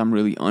only ones I'm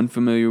really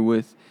unfamiliar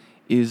with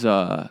is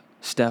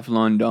Steph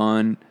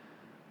London,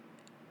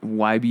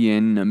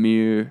 YBN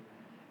Namir,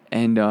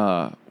 and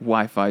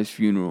Wi-Fi's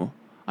Funeral.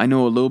 I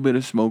know a little bit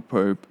of Smoke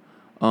Perp.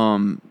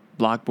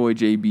 Block Boy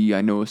JB,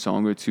 I know a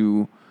song or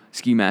two.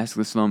 Ski Mask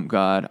the Slump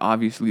God,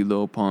 obviously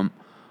Lil Pump.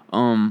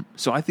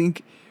 So I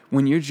think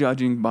when you're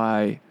judging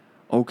by,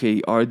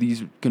 okay, are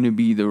these going to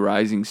be the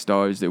rising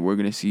stars that we're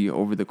going to see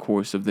over the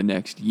course of the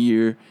next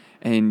year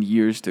and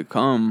years to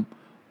come,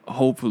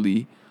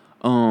 hopefully,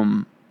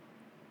 I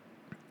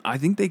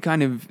think they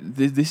kind of,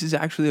 this is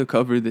actually a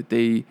cover that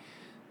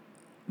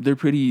they're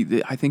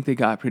pretty, I think they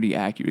got pretty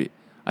accurate.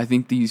 I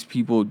think these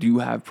people do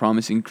have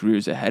promising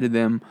careers ahead of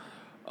them.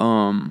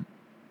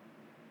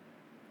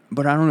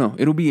 But I don't know.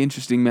 It'll be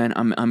interesting, man.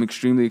 I'm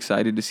extremely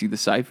excited to see the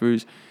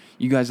ciphers.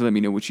 You guys let me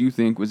know what you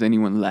think. Was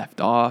anyone left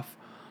off?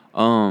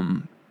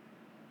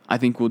 I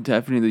think we'll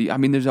definitely, I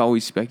mean, there's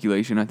always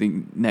speculation. I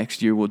think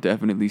next year we'll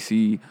definitely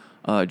see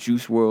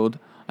Juice WRLD.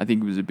 I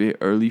think it was a bit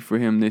early for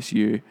him this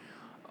year.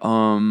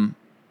 And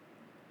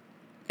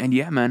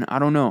yeah, man, I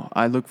don't know.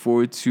 I look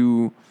forward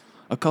to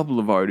a couple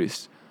of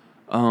artists.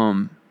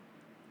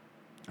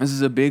 This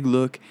is a big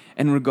look,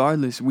 and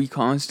regardless,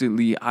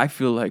 I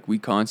feel like we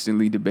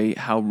constantly debate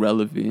how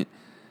relevant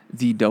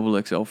the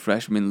XXL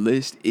freshman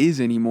list is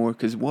anymore,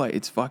 because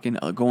it's fucking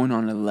going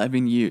on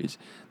 11 years.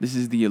 This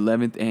is the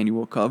 11th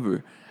annual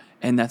cover,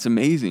 and that's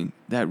amazing.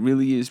 That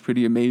really is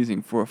pretty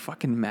amazing for a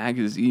fucking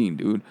magazine,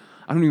 dude.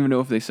 I don't even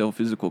know if they sell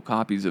physical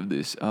copies of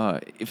this.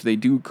 If they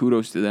do,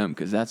 kudos to them,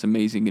 because that's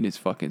amazing in its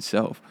fucking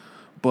self.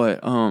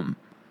 But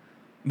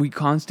we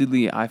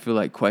constantly, I feel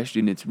like,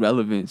 question its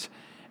relevance.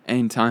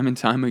 And time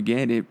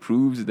again, it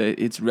proves that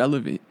it's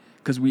relevant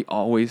because we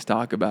always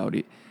talk about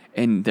it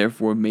and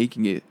therefore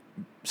making it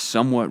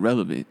somewhat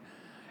relevant.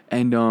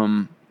 And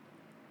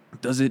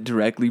does it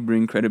directly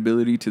bring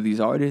credibility to these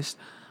artists?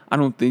 I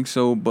don't think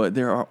so, but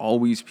there are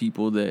always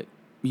people that,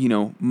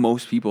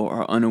 most people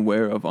are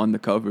unaware of on the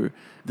cover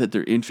that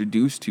they're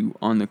introduced to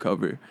on the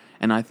cover.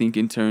 And I think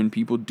in turn,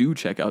 people do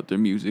check out their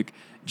music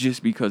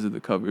just because of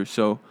the cover.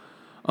 So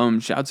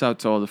shouts out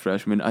to all the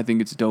freshmen. I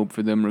think it's dope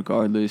for them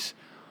regardless.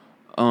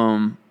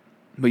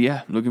 But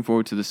yeah, looking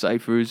forward to the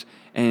ciphers.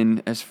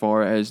 And as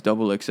far as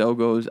XXL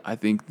goes, I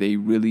think they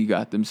really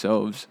got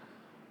themselves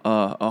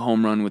a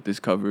home run with this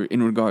cover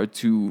in regard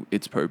to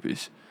its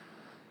purpose.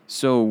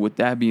 So with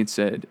that being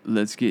said,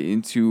 let's get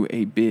into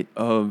a bit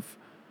of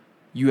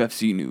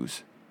UFC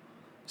news.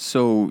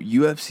 So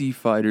UFC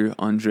fighter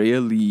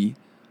Andrea Lee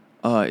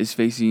is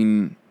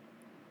facing,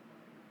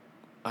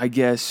 I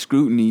guess,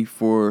 scrutiny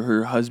for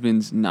her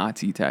husband's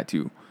Nazi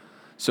tattoo.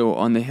 So,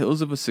 on the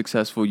heels of a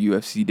successful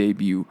UFC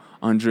debut,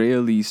 Andrea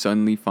Lee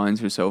suddenly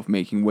finds herself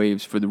making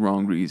waves for the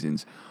wrong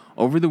reasons.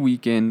 Over the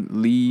weekend,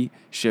 Lee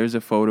shares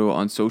a photo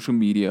on social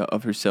media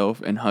of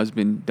herself and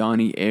husband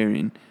Donnie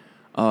Aaron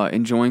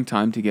enjoying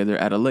time together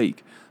at a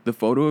lake. The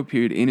photo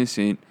appeared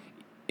innocent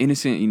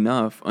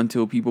enough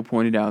until people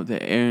pointed out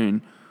that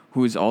Aaron,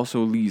 who is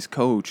also Lee's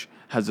coach,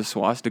 has a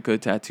swastika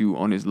tattoo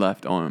on his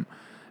left arm.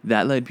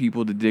 That led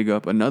people to dig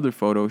up another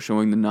photo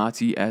showing the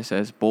Nazi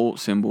SS Bolt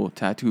symbol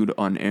tattooed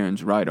on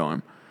Aaron's right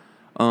arm.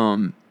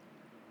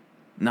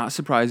 Not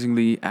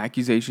surprisingly,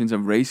 accusations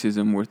of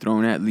racism were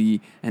thrown at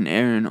Lee and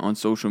Aaron on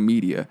social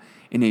media.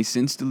 In a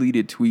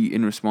since-deleted tweet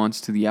in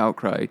response to the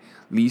outcry,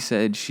 Lee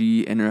said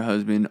she and her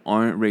husband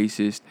aren't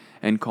racist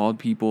and called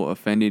people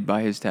offended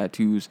by his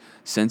tattoos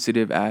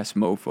sensitive-ass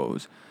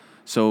mofos.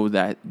 So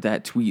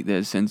that tweet that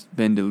has since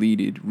been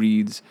deleted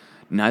reads,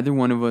 "Neither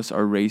one of us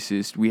are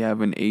racist. We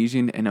have an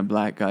Asian and a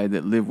black guy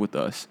that live with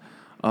us."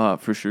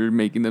 For sure,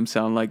 making them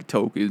sound like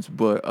tokens.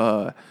 But,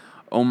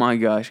 oh my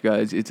gosh,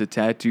 guys, it's a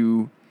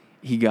tattoo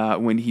he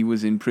got when he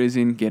was in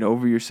prison. Get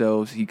over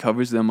yourselves. He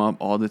covers them up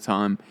all the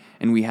time.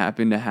 And we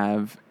happen to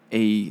have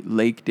a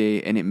lake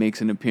day and it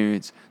makes an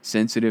appearance.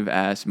 Sensitive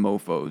ass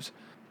mofos.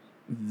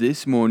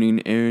 This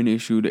morning, Aaron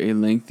issued a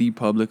lengthy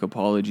public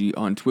apology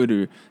on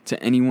Twitter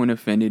to anyone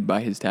offended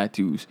by his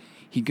tattoos.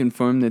 He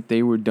confirmed that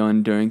they were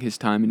done during his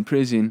time in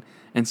prison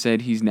and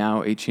said he's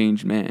now a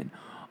changed man.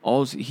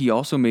 He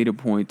also made a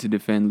point to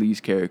defend Lee's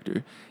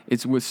character.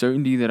 "It's with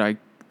certainty that I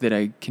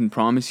can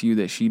promise you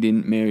that she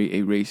didn't marry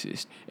a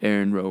racist,"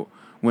 Aaron wrote.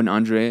 "When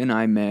Andrea and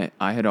I met,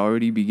 I had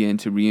already began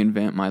to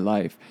reinvent my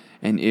life,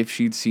 and if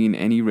she'd seen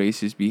any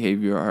racist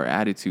behavior or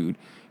attitude,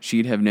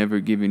 she'd have never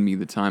given me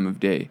the time of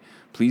day.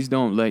 Please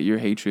don't let your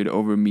hatred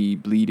over me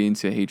bleed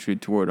into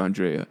hatred toward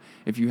Andrea.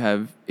 If you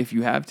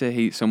have to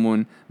hate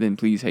someone, then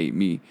please hate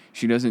me.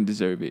 She doesn't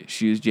deserve it.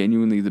 She is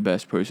genuinely the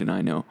best person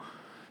I know.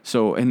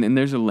 So, and then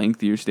there's a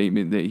lengthier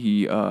statement that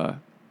he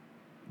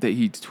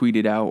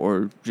tweeted out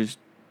or just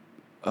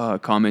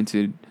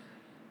commented,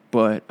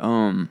 but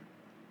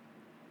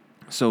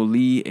so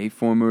Lee, a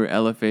former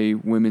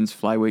LFA women's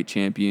flyweight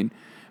champion,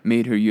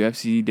 made her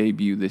UFC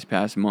debut this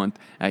past month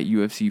at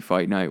UFC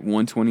Fight Night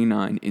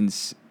 129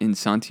 in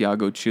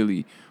Santiago,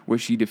 Chile, where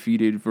she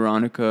defeated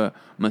Veronica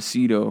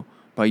Macedo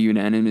by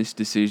unanimous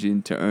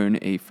decision to earn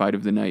a Fight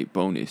of the Night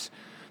bonus.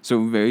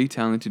 So very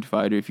talented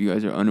fighter. If you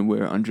guys are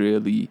unaware, Andrea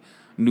Lee,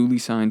 newly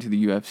signed to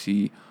the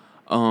UFC,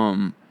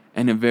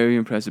 and a very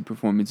impressive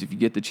performance. If you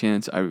get the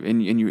chance,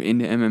 and you're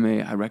into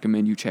MMA, I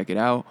recommend you check it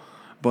out.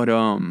 But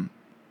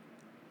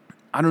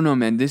I don't know,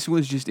 man. This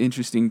was just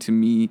interesting to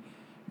me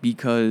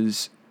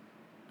because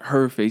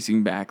her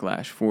facing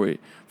backlash for it,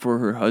 for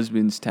her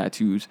husband's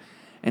tattoos.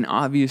 And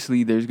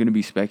obviously there's going to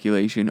be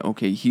speculation.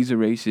 Okay, he's a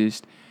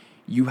racist.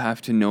 You have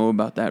to know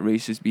about that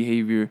racist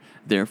behavior.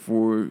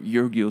 Therefore,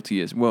 you're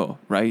guilty as well,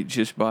 right?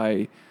 Just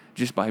by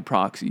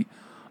proxy.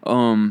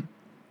 But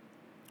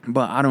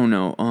I don't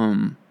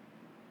know.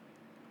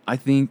 I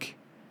think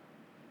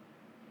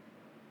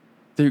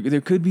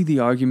there could be the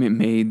argument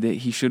made that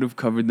he should have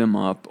covered them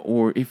up,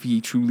 or if he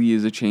truly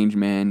is a changed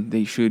man,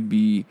 they should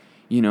be,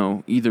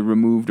 either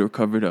removed or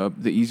covered up.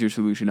 The easier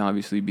solution,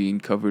 obviously, being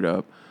covered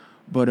up.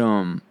 But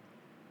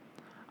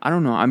I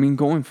don't know. I mean,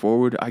 going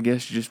forward, I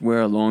guess just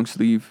wear a long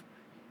sleeve,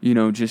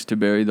 just to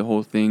bury the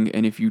whole thing.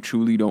 And if you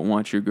truly don't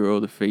want your girl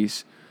to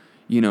face,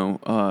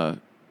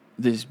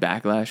 this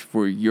backlash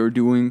for your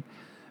doing,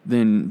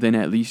 then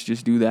at least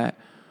just do that.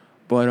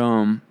 But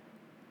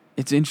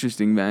it's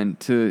interesting, man,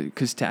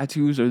 because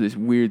tattoos are this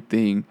weird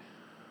thing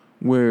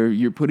where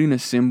you're putting a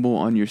symbol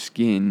on your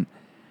skin,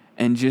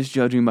 and just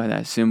judging by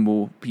that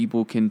symbol,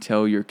 people can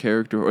tell your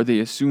character, or they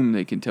assume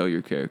they can tell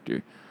your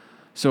character.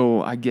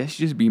 So I guess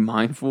just be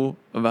mindful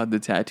about the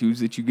tattoos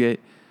that you get,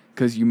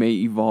 because you may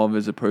evolve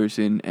as a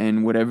person,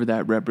 and whatever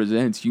that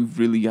represents, you've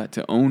really got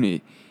to own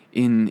it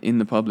in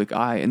the public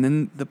eye. And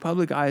then the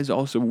public eye is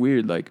also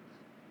weird. Like,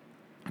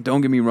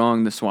 don't get me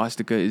wrong, the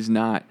swastika is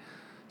not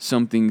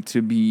something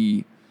to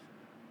be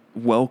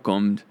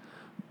welcomed,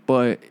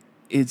 but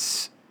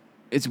it's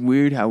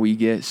weird how we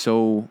get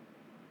so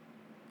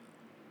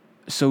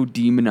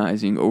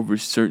demonizing over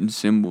certain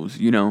symbols,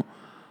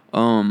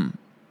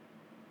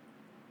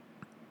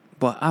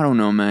 but I don't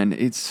know, man.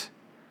 It's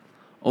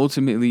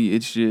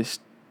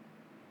just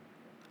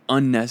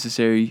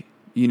unnecessary.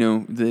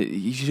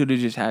 He should have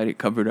just had it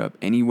covered up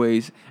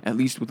anyways, at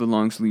least with a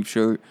long sleeve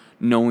shirt,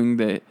 knowing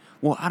that,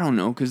 well, I don't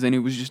know, because then it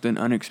was just an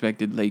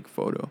unexpected lake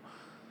photo.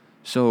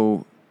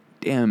 So,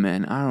 damn,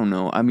 man, I don't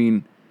know. I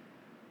mean,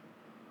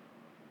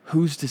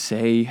 who's to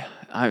say?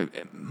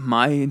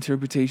 My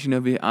interpretation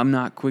of it, I'm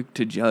not quick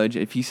to judge.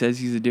 If he says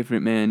he's a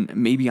different man,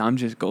 maybe I'm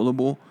just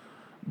gullible,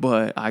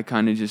 but I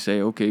kind of just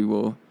say, okay,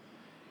 well,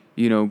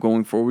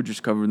 going forward,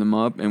 just cover them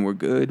up and we're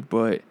good.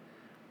 But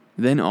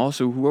then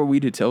also, who are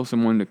we to tell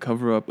someone to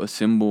cover up a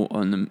symbol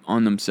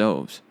on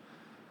themselves?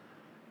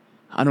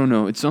 I don't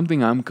know. It's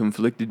something I'm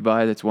conflicted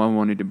by. That's why I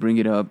wanted to bring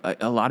it up.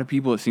 A lot of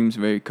people, it seems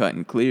very cut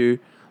and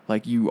clear.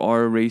 Like, you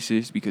are a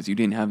racist because you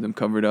didn't have them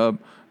covered up.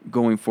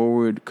 Going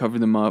forward, cover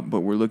them up, but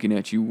we're looking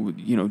at you,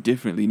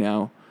 differently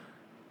now.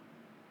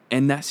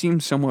 And that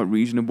seems somewhat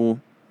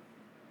reasonable.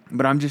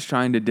 But I'm just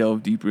trying to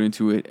delve deeper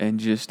into it and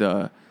just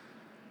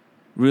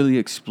really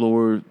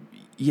explore,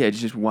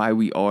 just why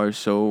we are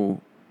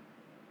so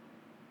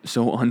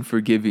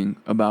unforgiving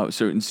about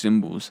certain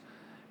symbols.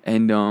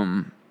 And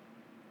I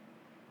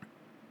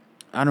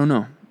don't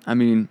know. I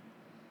mean,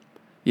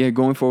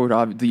 going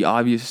forward, the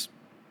obvious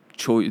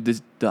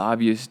choice, the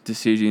obvious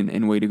decision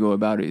and way to go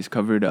about it is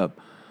cover it up.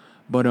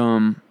 But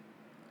I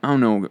don't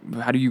know.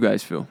 How do you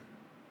guys feel?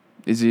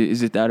 Is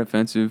it that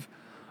offensive?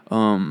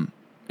 And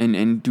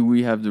do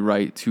we have the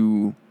right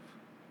to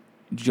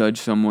judge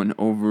someone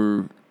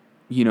over,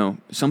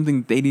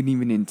 something they didn't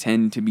even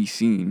intend to be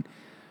seen,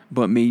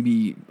 but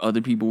maybe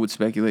other people would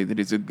speculate that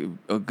it's a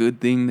good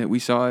thing that we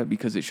saw it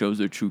because it shows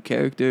their true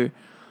character.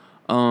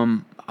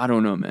 I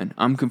don't know, man.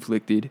 I'm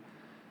conflicted.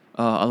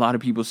 A lot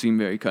of people seem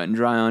very cut and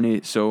dry on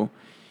it, so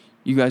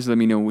you guys let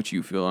me know what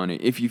you feel on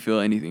it, if you feel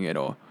anything at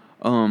all.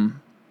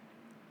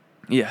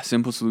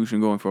 Simple solution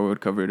going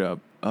forward, cover it up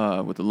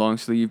with a long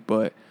sleeve,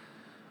 but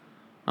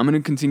I'm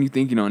going to continue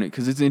thinking on it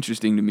because it's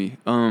interesting to me.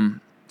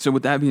 So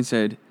with that being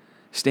said,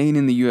 staying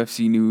in the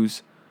UFC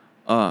news,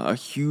 a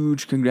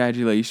huge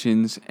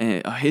congratulations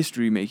and a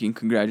history-making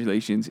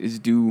congratulations is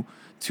due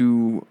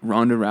to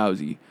Ronda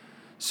Rousey.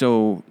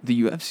 So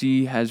the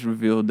UFC has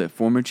revealed that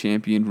former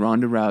champion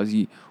Ronda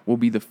Rousey will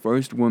be the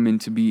first woman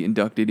to be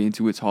inducted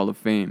into its Hall of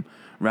Fame.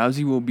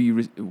 Rousey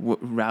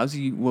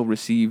will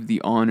receive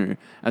the honor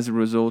as a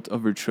result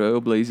of her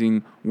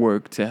trailblazing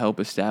work to help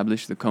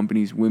establish the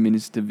company's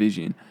women's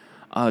division.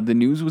 The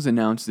news was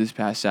announced this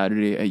past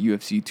Saturday at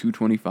UFC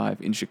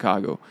 225 in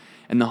Chicago,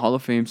 and the Hall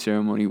of Fame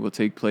ceremony will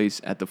take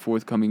place at the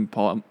forthcoming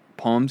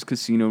Palms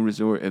Casino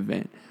Resort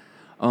event.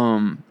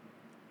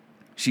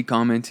 She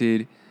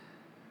commented,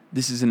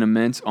 "This is an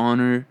immense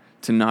honor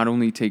to not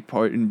only take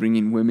part in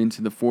bringing women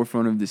to the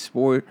forefront of this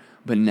sport,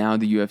 but now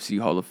the UFC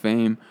Hall of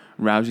Fame."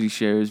 Rousey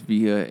shares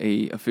via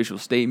a official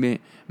statement,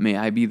 "May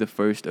I be the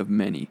first of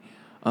many."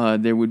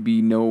 There would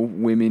be no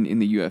women in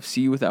the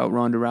UFC without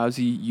Ronda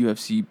Rousey.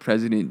 UFC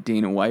President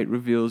Dana White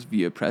reveals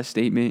via press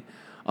statement,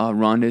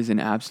 "Ronda is an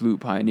absolute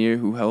pioneer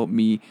who helped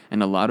me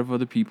and a lot of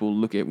other people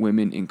look at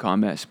women in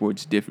combat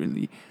sports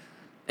differently."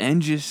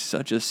 And just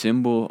such a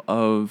symbol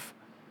of,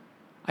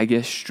 I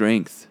guess,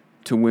 strength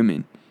to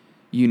women,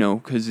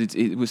 because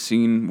it was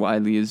seen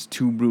widely as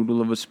too brutal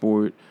of a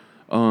sport,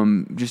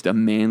 just a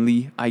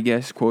manly, I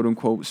guess, quote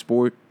unquote,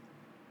 sport.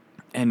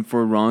 And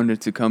for Ronda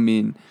to come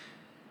in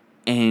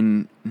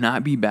and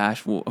not be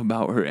bashful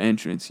about her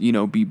entrance,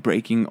 be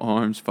breaking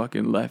arms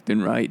fucking left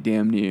and right,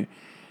 damn near,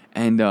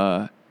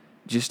 and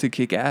just to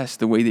kick ass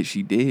the way that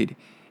she did,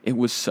 it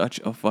was such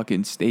a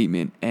fucking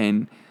statement.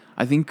 And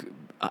I think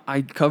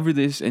I cover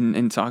this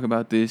and talk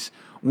about this,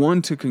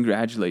 one, to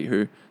congratulate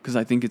her, because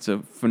I think it's a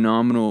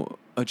phenomenal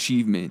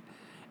achievement,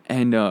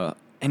 and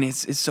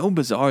it's so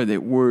bizarre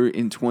that we're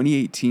in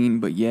 2018,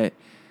 but yet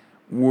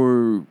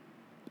we're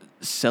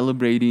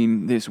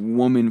celebrating this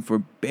woman for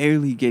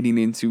barely getting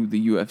into the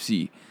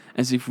UFC,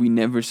 as if we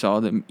never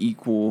saw them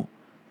equal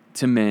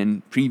to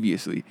men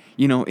previously.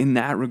 In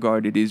that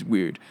regard, it is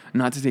weird.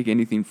 Not to take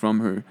anything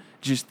from her,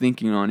 just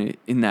thinking on it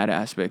in that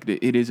aspect,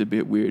 it is a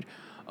bit weird.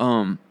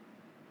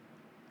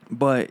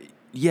 But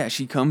yeah,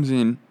 she comes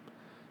in,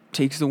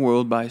 takes the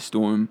world by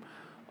storm.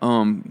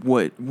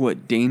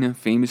 What Dana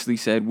famously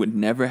said would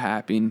never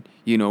happen,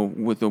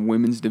 with a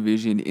women's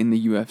division in the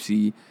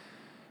UFC.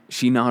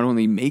 She not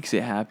only makes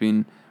it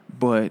happen,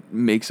 but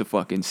makes a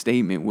fucking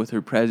statement with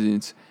her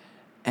presence,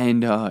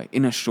 and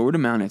in a short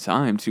amount of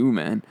time too,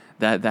 man.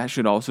 That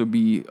should also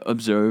be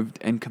observed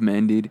and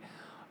commended.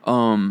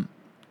 Ronda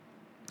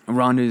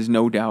is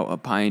no doubt a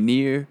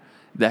pioneer.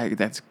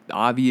 That's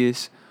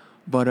obvious.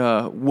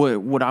 But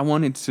what I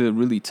wanted to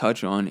really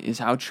touch on is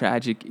how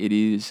tragic it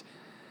is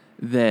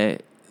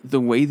that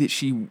the way that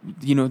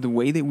the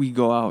way that we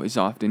go out is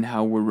often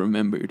how we're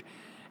remembered.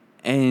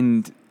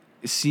 And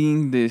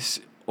seeing this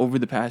over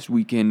the past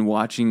weekend,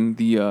 watching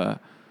the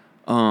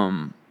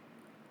Yoel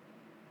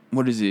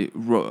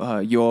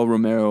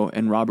Romero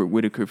and Robert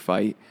Whittaker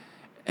fight,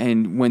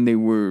 and when they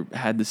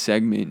had the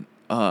segment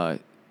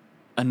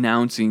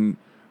announcing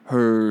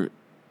her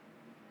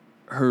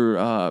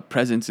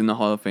presence in the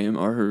Hall of Fame,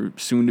 or her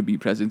soon-to-be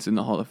presence in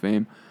the Hall of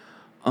Fame,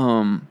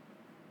 I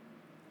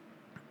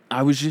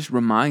was just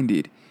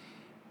reminded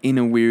in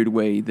a weird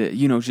way that,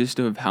 just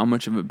of how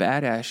much of a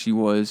badass she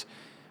was,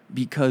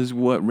 because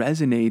what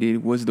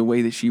resonated was the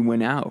way that she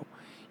went out,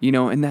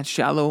 and that's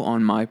shallow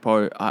on my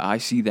part. I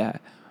see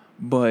that,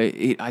 but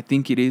I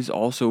think it is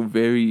also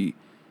very,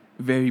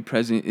 very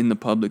present in the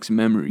public's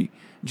memory.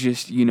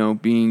 Just,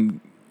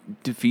 being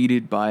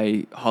defeated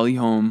by Holly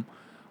Holm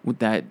with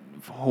that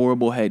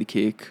horrible head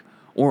kick,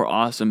 or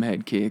awesome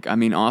head kick. I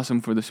mean, awesome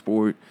for the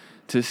sport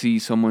to see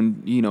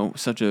someone,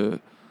 such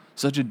a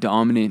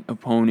dominant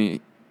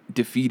opponent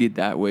defeated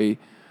that way,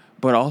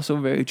 but also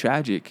very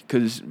tragic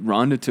because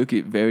Ronda took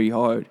it very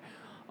hard.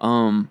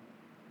 And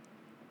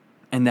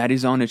that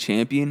is on a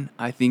champion,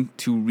 I think,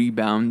 to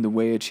rebound the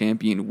way a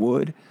champion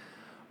would.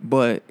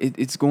 But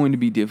it's going to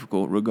be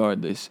difficult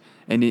regardless.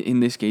 And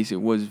in this case,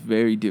 it was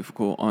very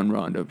difficult on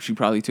Ronda. She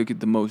probably took it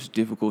the most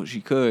difficult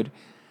she could.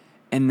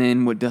 And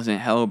then what doesn't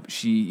help,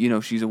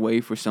 she's away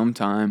for some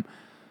time,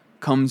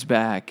 comes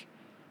back,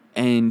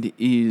 and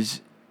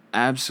is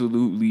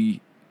absolutely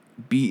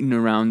beaten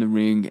around the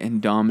ring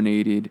and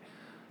dominated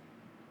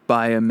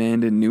by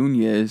Amanda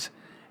Nunes.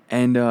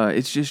 And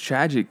it's just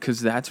tragic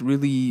because that's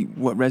really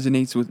what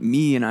resonates with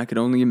me, and I could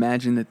only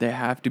imagine that there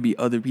have to be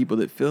other people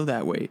that feel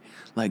that way.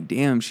 Like,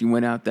 damn, she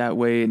went out that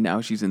way, and now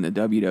she's in the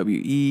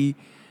WWE,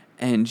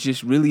 and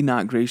just really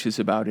not gracious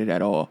about it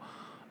at all.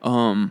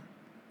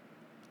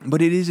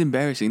 But it is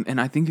embarrassing,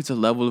 and I think it's a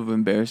level of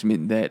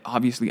embarrassment that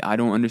obviously I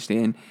don't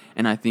understand,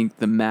 and I think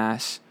the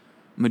mass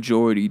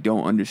majority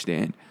don't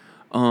understand.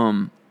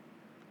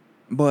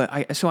 But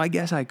I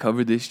guess I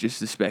covered this just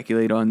to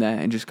speculate on that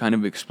and just kind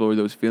of explore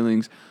those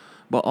feelings,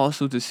 but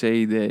also to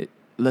say that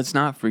let's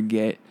not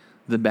forget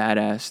the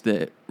badass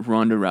that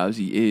Ronda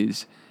Rousey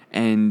is,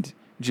 and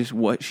just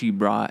what she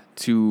brought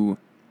to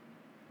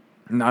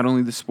not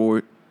only the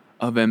sport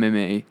of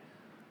MMA,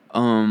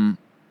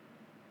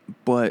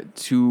 but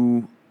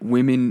to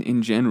women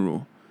in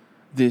general.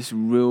 This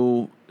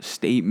real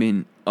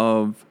statement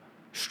of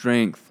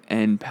strength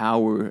and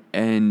power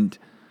and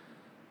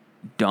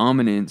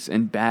dominance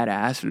and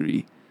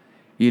badassery,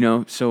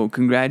 So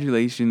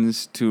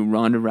congratulations to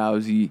Ronda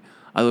Rousey.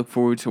 I look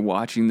forward to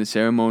watching the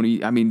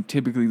ceremony. I mean,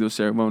 typically those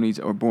ceremonies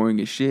are boring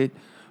as shit,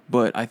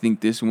 but I think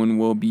this one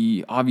will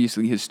be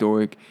obviously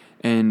historic,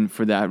 and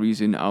for that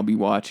reason, I'll be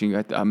watching.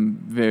 I'm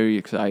very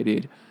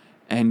excited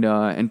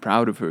and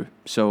proud of her.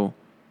 So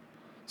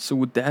So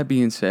with that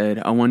being said,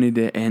 I wanted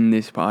to end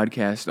this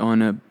podcast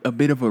on a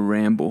bit of a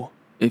ramble,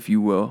 if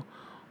you will,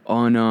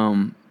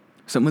 on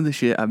some of the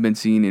shit I've been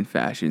seeing in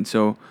fashion.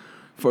 So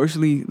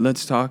firstly,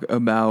 let's talk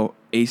about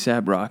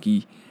ASAP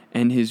Rocky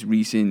and his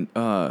recent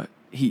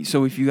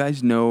so if you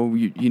guys know,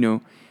 you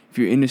know, if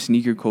you're into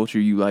sneaker culture,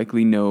 you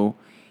likely know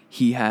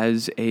he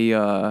has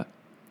a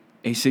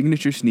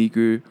signature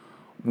sneaker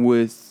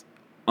with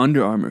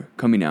Under Armour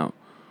coming out,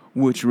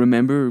 which,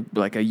 remember,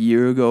 like a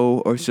year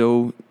ago or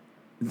so,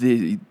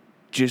 the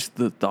just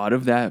the thought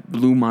of that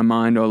blew my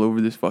mind all over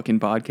this fucking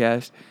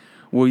podcast.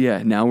 Well,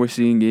 yeah, now we're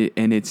seeing it,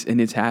 and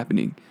it's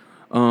happening.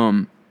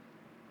 But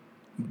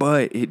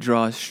it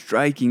draws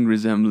striking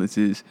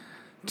resemblances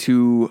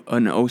to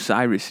an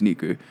Osiris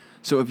sneaker.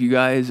 So if you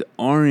guys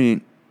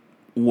aren't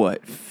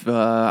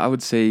I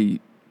would say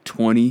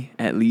 20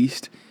 at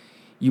least,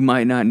 you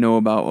might not know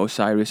about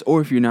Osiris,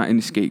 or if you're not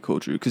into skate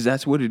culture, because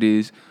that's what it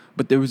is.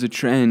 But there was a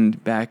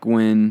trend back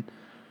when,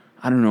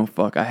 I don't know,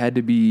 I had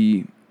to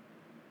be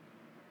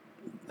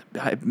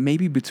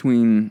maybe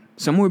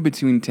somewhere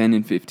between 10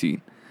 and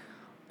 15.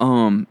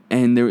 And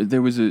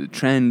there was a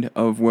trend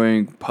of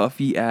wearing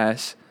puffy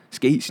ass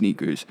skate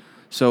sneakers.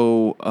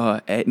 So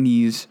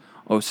Etnies,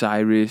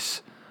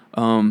 Osiris,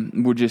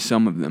 were just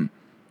some of them.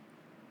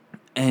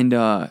 And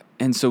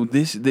so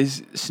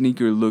this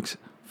sneaker looks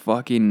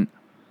fucking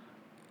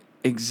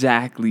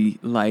exactly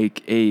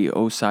like a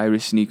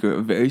Osiris sneaker,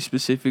 a very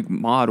specific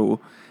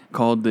model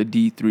called the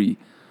D3.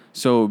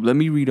 So let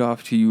me read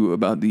off to you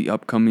about the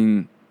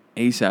upcoming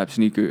ASAP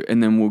sneaker,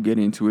 and then we'll get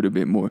into it a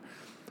bit more.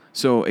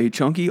 So a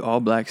chunky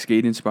all-black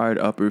skate-inspired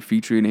upper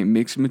featuring a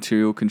mixed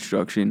material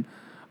construction,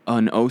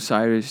 an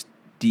Osiris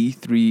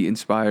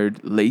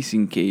D3-inspired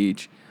lacing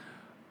cage,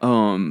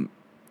 and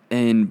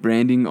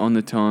branding on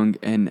the tongue,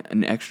 and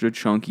an extra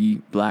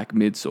chunky black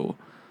midsole.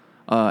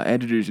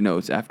 Editor's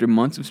notes: after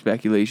months of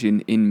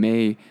speculation, in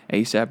May,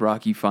 A$AP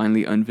Rocky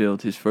finally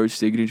unveiled his first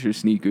signature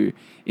sneaker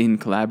in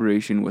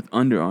collaboration with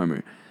Under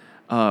Armour,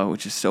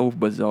 which is so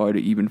bizarre to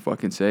even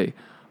fucking say.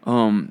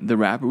 The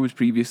rapper was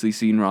previously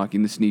seen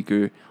rocking the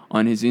sneaker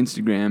on his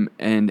Instagram,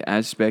 and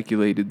as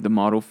speculated, the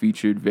model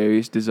featured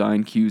various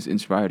design cues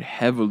inspired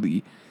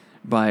heavily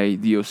by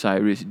the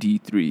Osiris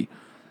D3.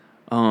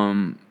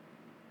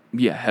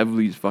 Yeah,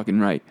 heavily is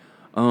fucking right.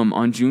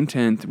 On June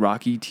 10th,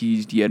 Rocky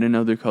teased yet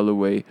another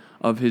colorway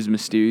of his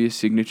mysterious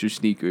signature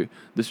sneaker.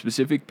 The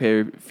specific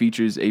pair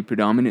features a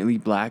predominantly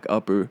black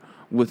upper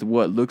with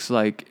what looks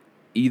like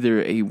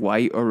either a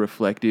white or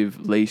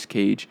reflective lace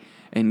cage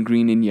and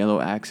green and yellow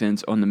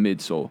accents on the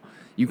midsole.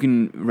 You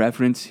can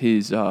reference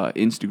his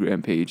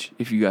Instagram page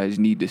if you guys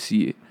need to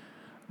see it.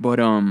 But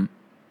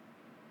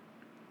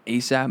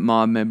ASAP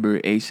Mob member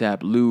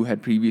ASAP Lou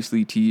had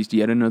previously teased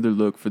yet another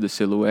look for the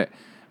silhouette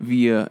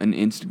via an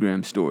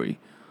Instagram story.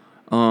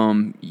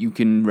 You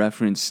can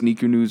reference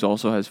Sneaker News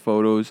also has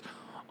photos.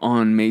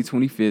 On May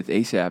 25th,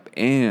 ASAP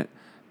Ant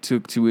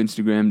took to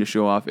Instagram to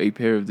show off a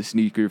pair of the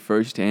sneaker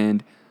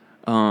firsthand,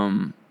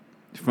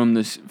 from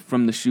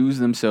the shoes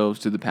themselves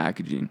to the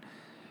packaging.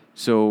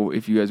 So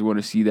if you guys want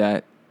to see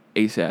that,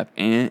 ASAP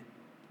Ant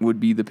would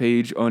be the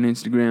page on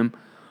Instagram.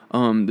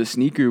 The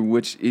sneaker,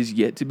 which is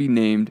yet to be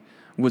named,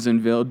 was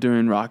unveiled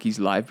during Rocky's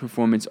live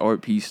performance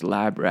art piece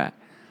Lab Rat.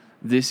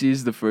 This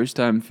is the first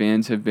time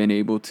fans have been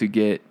able to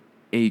get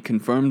a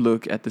confirmed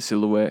look at the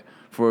silhouette.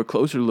 For a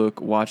closer look,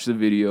 watch the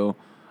video.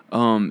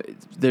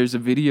 There's a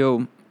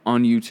video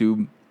on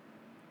YouTube.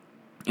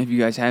 If you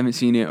guys haven't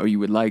seen it or you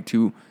would like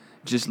to,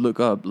 just look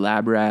up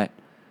Lab Rat.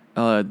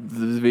 The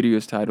video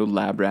is titled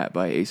Lab Rat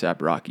by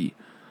A$AP Rocky.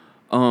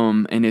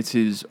 And it's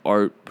his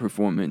art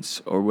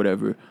performance or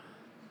whatever.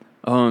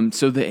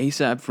 So the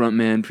A$AP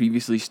frontman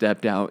previously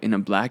stepped out in a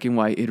black and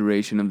white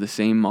iteration of the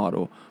same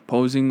model,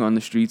 posing on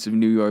the streets of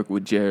New York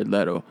with Jared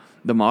Leto.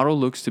 The model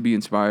looks to be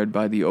inspired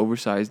by the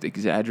oversized,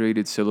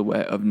 exaggerated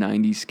silhouette of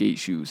 90s skate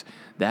shoes.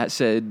 That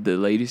said, the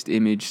latest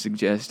image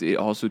suggests it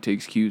also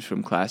takes cues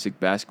from classic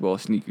basketball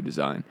sneaker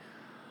design.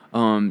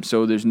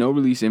 So there's no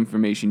release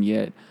information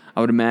yet.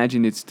 I would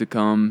imagine it's to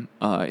come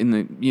in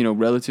the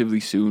relatively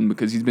soon,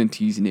 because he's been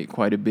teasing it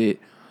quite a bit.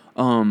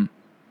 I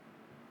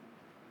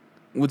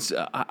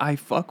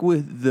fuck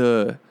with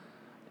the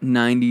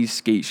 90s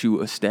skate shoe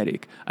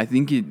aesthetic. I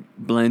think it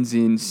blends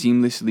in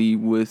seamlessly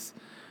with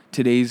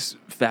today's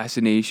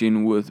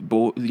fascination with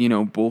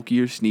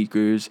bulkier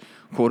sneakers,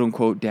 quote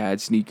unquote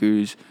dad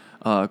sneakers,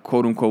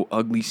 quote unquote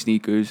ugly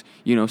sneakers,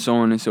 so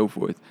on and so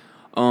forth.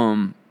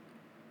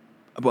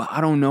 But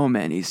I don't know,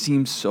 man. It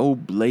seems so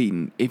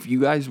blatant. If you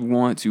guys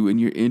want to and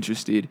you're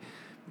interested,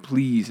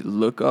 please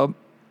look up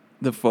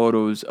the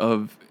photos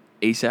of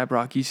A$AP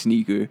Rocky's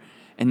sneaker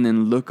and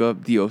then look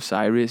up the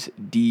Osiris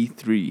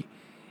D3.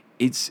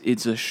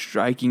 It's a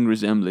striking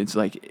resemblance.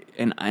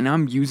 And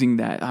I'm using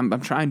that. I'm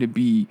trying to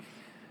be,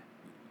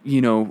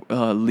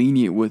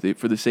 lenient with it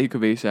for the sake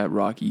of A$AP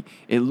Rocky.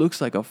 It looks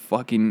like a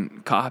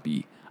fucking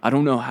copy. I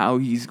don't know how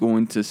he's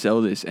going to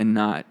sell this and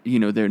not,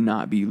 there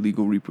not be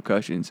legal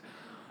repercussions.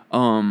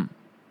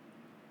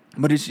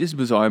 But it's just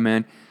bizarre,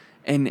 man.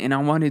 And I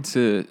wanted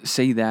to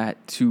say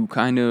that to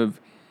kind of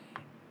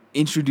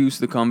introduce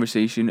the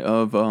conversation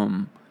of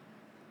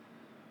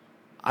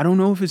I don't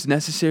know if it's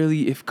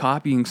necessarily if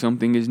copying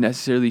something is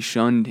necessarily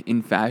shunned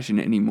in fashion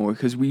anymore,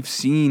 because we've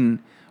seen,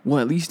 well,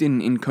 at least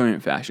in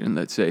current fashion,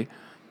 let's say,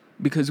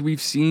 because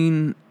we've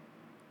seen,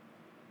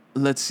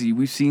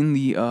 we've seen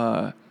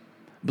the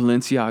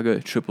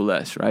Balenciaga Triple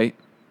S, right?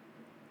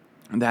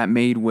 That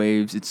made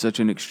waves. It's such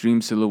an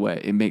extreme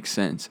silhouette. It makes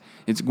sense.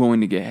 It's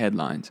going to get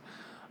headlines.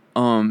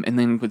 And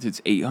then with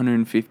its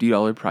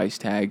 $850 price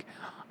tag,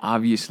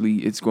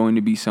 obviously it's going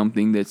to be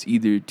something that's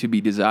either to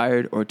be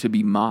desired or to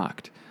be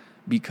mocked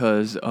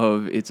because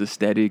of its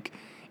aesthetic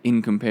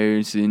in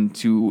comparison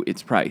to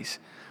its price.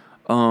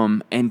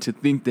 And to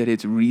think that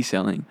it's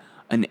reselling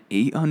an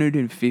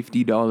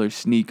 $850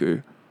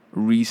 sneaker,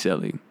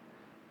 reselling,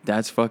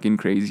 that's fucking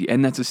crazy.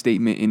 And that's a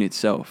statement in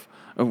itself.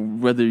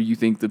 Whether you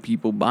think the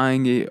people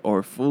buying it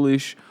are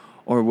foolish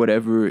or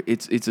whatever,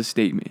 it's a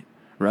statement,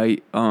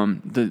 right?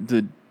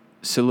 The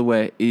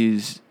silhouette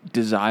is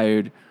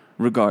desired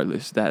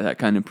regardless. That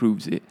kind of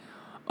proves it.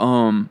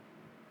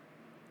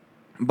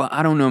 But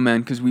I don't know,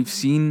 man, because we've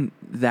seen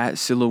that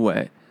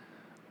silhouette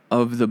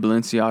of the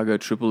Balenciaga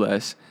Triple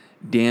S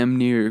damn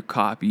near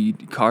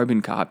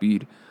carbon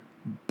copied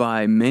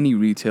by many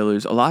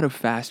retailers. A lot of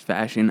fast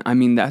fashion. I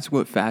mean, that's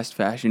what fast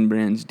fashion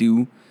brands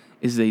do,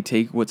 is they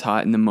take what's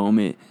hot in the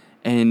moment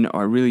and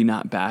are really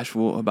not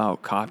bashful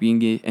about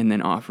copying it and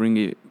then offering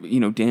it,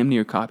 damn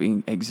near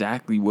copying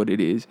exactly what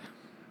it is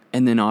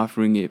and then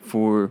offering it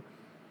for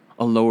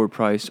a lower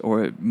price,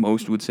 or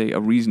most would say a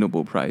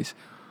reasonable price.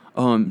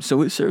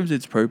 So it serves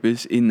its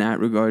purpose in that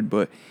regard,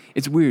 but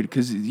it's weird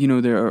because,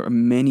 there are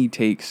many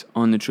takes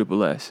on the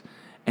Triple S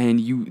and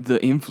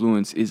the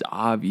influence is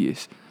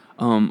obvious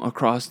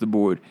across the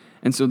board.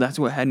 And so that's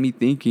what had me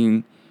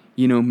thinking,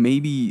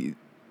 maybe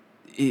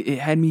it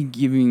had me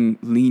giving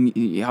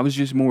I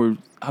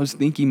was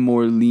thinking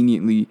more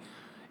leniently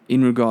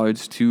in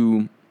regards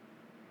to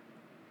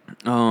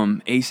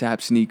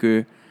ASAP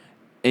sneaker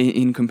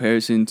in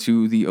comparison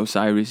to the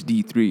Osiris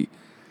D3,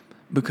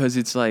 because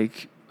it's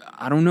like,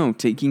 I don't know,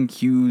 taking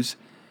cues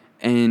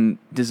and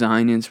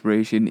design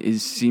inspiration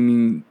is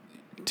seeming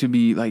to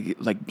be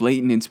like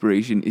blatant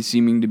inspiration is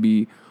seeming to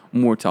be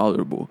more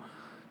tolerable.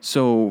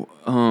 So,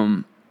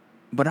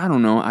 but I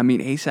don't know. I mean,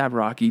 A$AP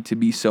Rocky, to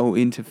be so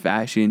into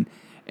fashion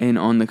and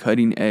on the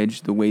cutting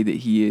edge the way that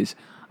he is,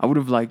 I would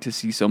have liked to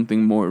see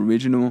something more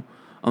original.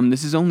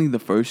 This is only the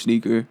first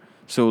sneaker,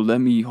 so let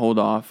me hold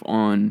off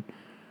on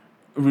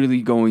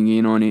really going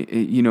in on it.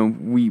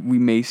 We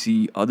may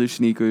see other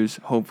sneakers,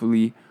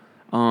 hopefully.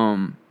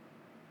 Getting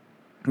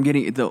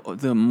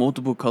the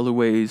multiple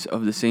colorways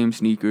of the same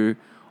sneaker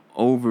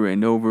over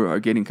and over are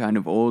getting kind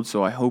of old,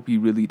 so I hope he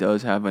really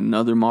does have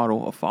another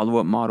model, a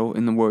follow-up model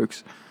in the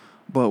works.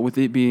 But with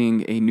it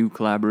being a new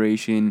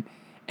collaboration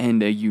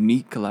and a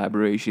unique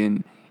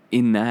collaboration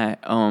in that,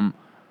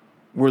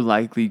 we're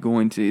likely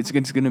it's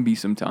going to be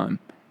some time,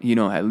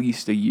 at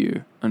least a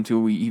year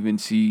until we even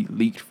see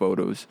leaked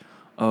photos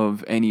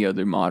of any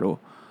other model.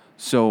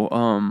 So,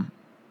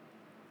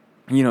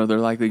 they're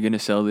likely going to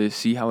sell this,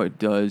 see how it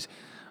does.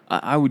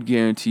 I would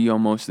guarantee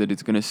almost that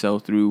it's going to sell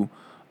through.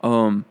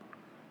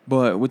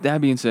 But with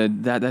that being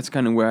said, that's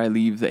kind of where I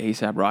leave the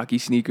A$AP Rocky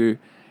sneaker.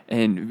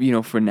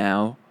 And, for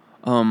now,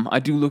 I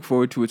do look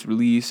forward to its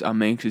release.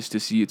 I'm anxious to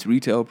see its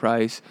retail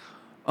price,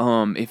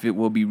 if it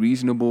will be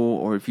reasonable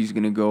or if he's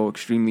going to go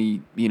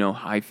extremely,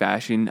 high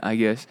fashion, I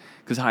guess.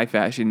 Because high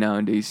fashion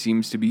nowadays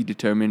seems to be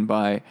determined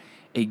by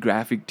a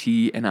graphic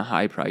tee and a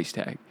high price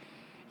tag.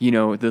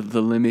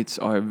 The limits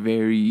are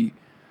very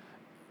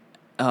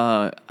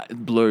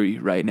blurry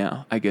right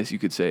now, I guess you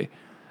could say.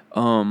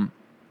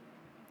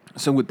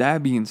 So with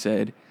that being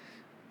said,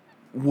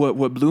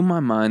 what blew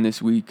my mind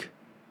this week,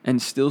 and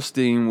still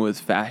staying with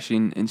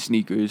fashion and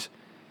sneakers,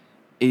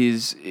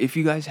 is, if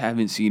you guys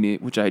haven't seen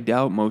it, which I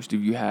doubt most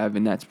of you have,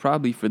 and that's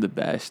probably for the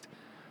best,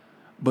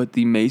 but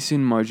the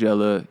Mason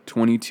Margiela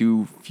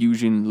 22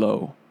 Fusion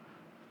Low.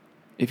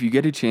 If you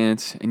get a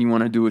chance and you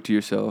want to do it to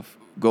yourself,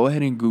 go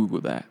ahead and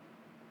Google that.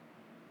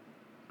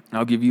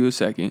 I'll give you a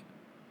second.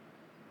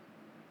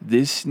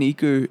 This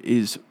sneaker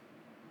is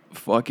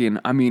fucking,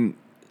 I mean,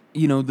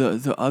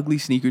 the ugly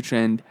sneaker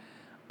trend.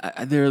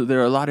 There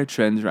are a lot of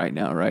trends right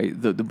now, right?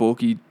 The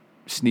bulky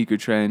sneaker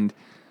trend,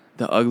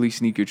 the ugly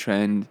sneaker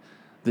trend,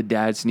 the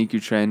dad sneaker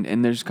trend,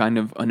 and there's kind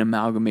of an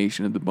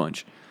amalgamation of the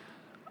bunch.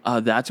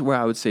 That's where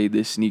I would say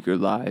this sneaker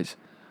lies.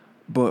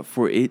 But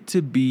for it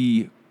to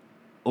be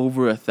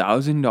over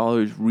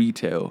 $1,000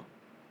 retail,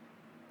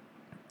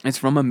 it's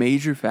from a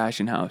major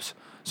fashion house,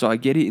 so I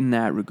get it in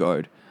that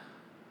regard.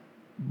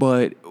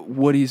 But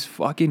what is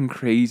fucking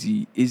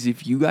crazy is,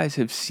 if you guys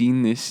have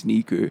seen this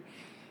sneaker,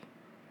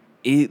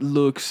 it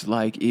looks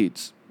like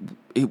it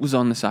was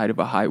on the side of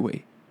a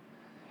highway.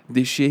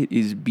 This shit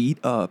is beat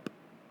up,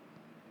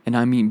 and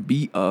I mean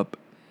beat up.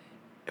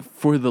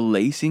 For the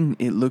lacing,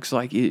 it looks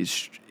like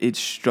it's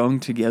strung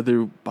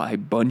together by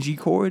bungee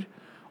cord,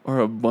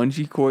 or a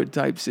bungee cord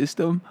type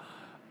system.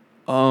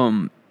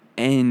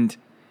 And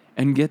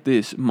get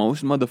this,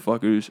 most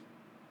motherfuckers,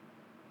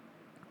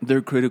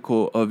 they're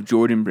critical of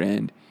Jordan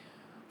Brand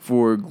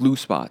for glue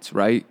spots,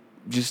 right?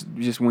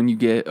 Just when you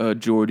get a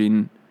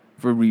Jordan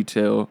for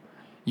retail,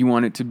 you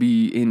want it to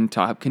be in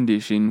top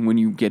condition when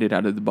you get it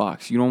out of the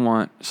box. You don't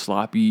want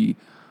sloppy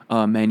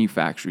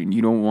manufacturing.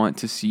 You don't want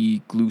to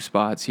see glue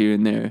spots here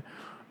and there,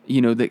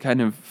 that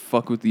kind of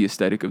fuck with the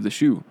aesthetic of the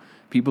shoe.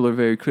 People are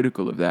very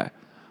critical of that.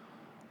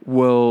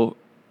 Well,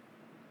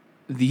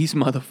 these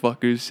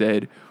motherfuckers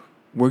said,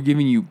 we're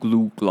giving you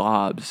glue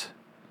globs,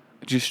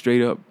 just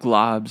straight up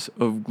globs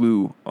of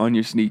glue on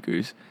your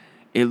sneakers.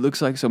 It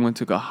looks like someone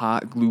took a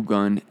hot glue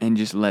gun and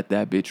just let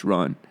that bitch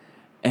run.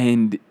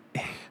 And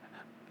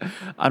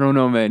I don't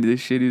know, man. This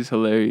shit is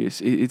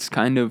hilarious. It's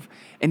kind of,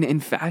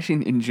 and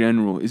fashion in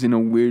general is in a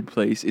weird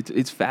place.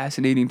 It's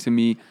fascinating to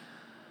me.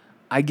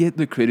 I get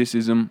the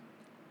criticism.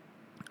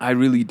 I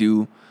really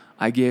do.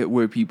 I get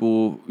where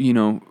people,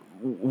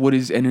 what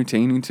is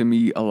entertaining to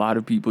me, a lot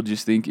of people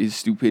just think is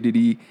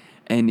stupidity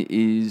and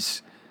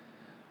is,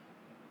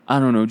 I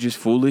don't know, just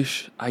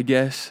foolish, I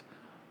guess.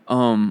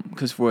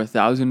 Because for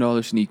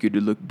 $1,000 sneaker to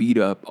look beat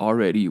up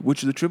already,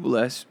 which the Triple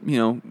S,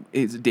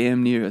 is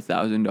damn near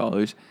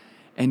 $1,000.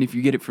 And if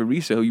you get it for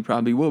resale, you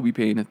probably will be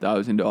paying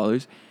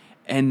 $1,000.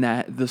 And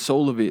that the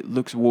sole of it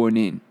looks worn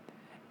in.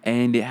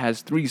 And it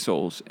has 3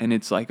 soles. And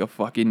it's like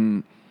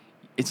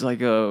it's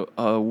like a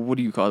what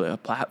do you call it? A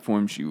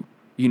platform shoe,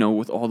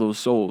 with all those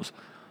soles.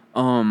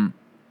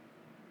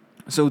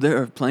 So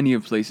there are plenty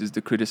of places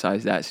to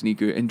criticize that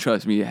sneaker. And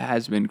trust me, it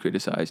has been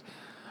criticized.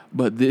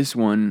 But this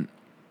one,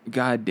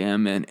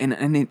 goddamn, man.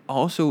 And it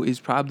also is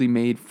probably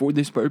made for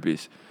this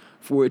purpose.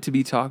 For it to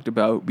be talked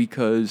about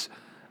because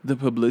the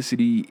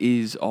publicity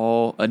is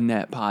all a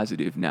net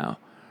positive now,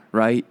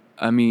 right?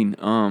 I mean,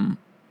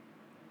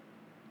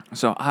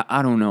 so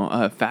I don't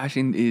know.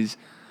 Fashion is,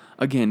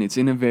 again, it's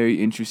in a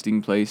very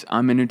interesting place.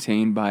 I'm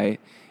entertained by it.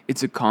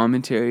 It's a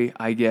commentary,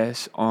 I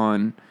guess,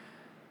 on,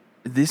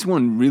 this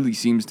one really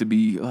seems to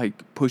be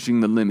like pushing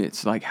the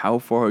limits. Like, how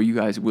far are you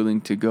guys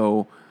willing to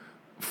go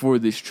for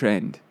this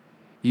trend?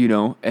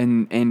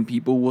 And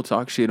people will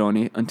talk shit on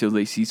it until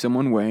they see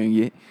someone wearing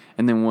it.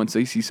 And then once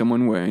they see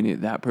someone wearing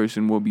it, that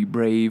person will be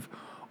brave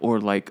or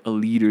like a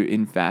leader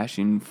in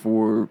fashion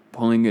for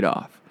pulling it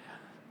off.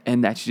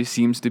 And that just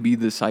seems to be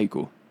the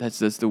cycle. That's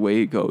the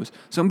way it goes.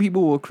 Some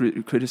people will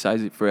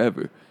criticize it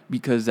forever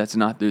because that's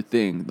not their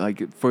thing.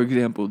 Like, for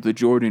example, the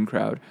Jordan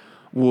crowd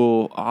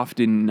will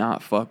often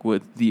not fuck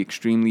with the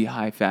extremely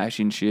high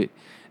fashion shit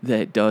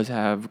that does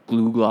have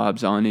glue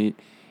globs on it,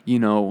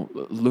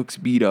 looks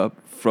beat up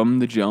from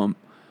the jump.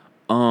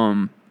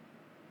 Those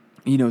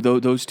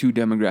two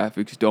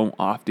demographics don't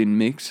often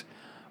mix.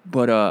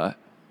 But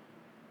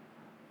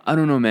I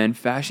don't know, man.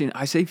 Fashion,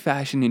 I say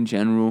fashion in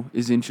general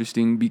is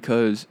interesting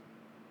because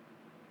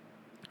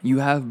you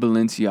have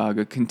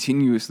Balenciaga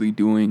continuously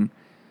doing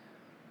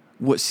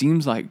what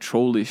seems like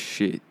trollish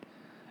shit.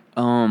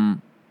 A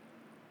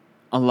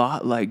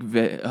lot like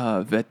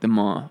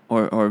Vetements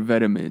or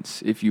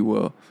Vetements, if you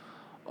will.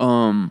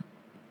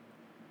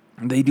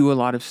 They do a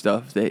lot of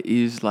stuff that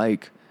is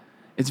like,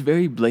 it's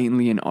very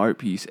blatantly an art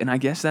piece. And I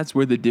guess that's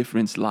where the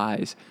difference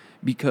lies.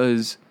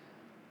 Because,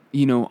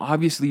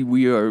 obviously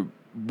we are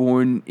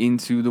born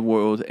into the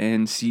world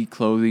and see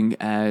clothing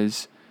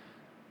as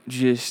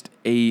just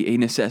a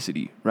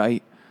necessity,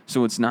 right?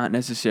 So it's not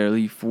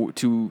necessarily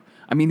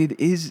it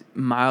is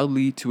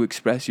mildly to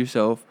express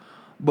yourself,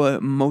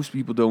 but most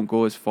people don't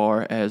go as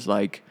far as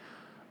like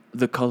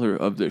the color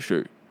of their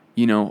shirt,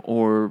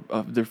 or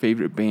of their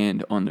favorite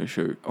band on their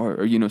shirt,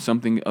 or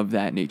something of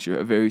that nature,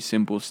 a very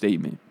simple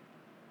statement.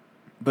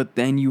 But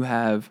then you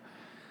have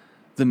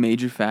the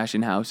major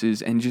fashion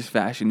houses and just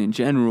fashion in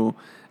general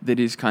that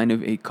is kind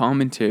of a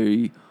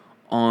commentary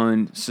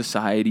on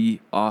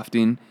society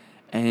often,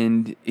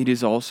 and it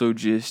is also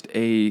just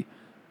a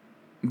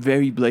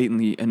very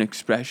blatantly an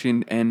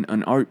expression and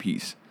an art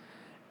piece.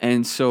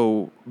 And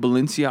so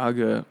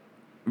Balenciaga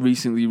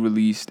recently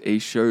released a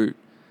shirt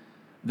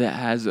that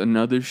has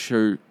another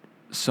shirt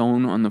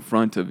sewn on the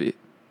front of it.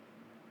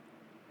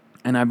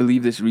 And I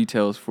believe this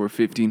retails for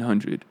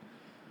 $1,500.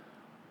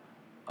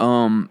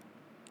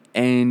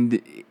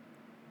 And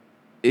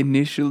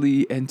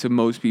initially, and to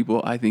most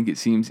people, I think it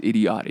seems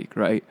idiotic,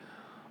 right?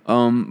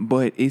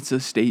 But it's a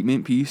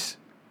statement piece,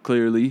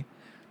 clearly.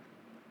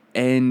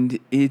 And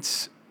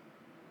it's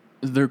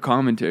their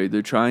commentary.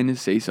 They're trying to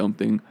say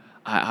something.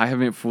 I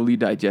haven't fully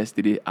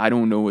digested it. I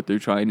don't know what they're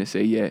trying to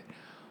say yet.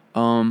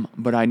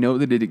 But I know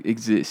that it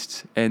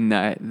exists, and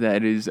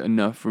that is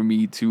enough for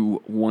me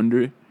to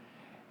wonder.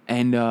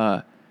 And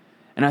I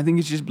think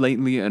it's just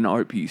blatantly an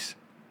art piece.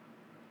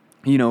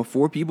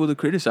 For people to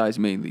criticize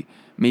mainly.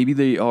 Maybe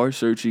they are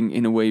searching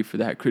in a way for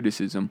that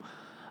criticism.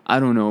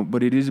 I don't know,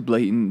 but it is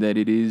blatant that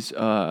it is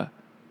an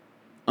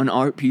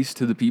art piece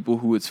to the people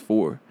who it's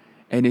for.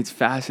 And it's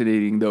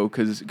fascinating, though,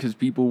 because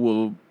people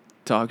will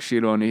talk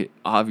shit on it,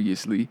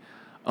 obviously.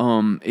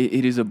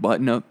 It is a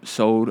button-up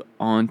sewed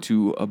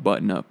onto a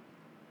button-up.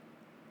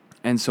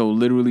 And so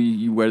literally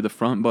you wear the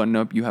front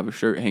button-up, you have a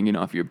shirt hanging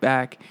off your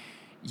back.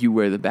 You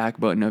wear the back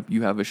button-up,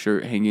 you have a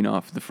shirt hanging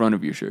off the front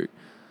of your shirt.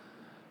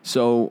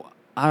 So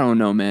I don't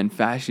know, man.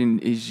 Fashion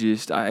is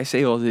just, I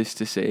say all this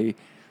to say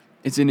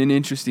it's in an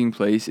interesting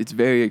place. It's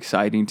very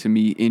exciting to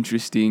me.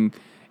 Interesting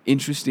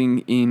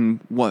in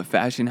what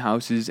fashion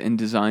houses and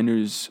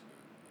designers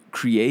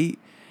create,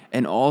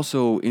 and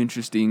also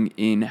interesting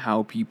in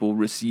how people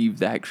receive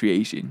that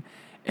creation,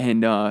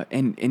 and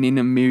in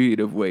a myriad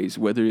of ways,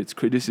 whether it's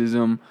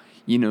criticism,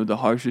 the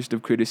harshest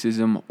of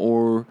criticism,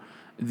 or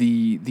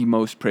the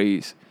most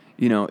praise.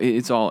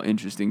 It's all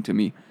interesting to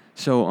me.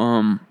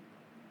 So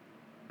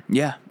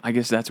yeah, I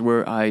guess that's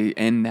where I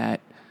end that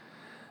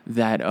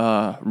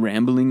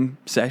rambling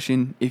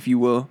session, if you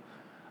will.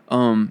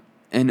 And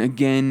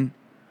again,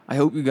 I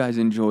hope you guys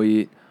enjoy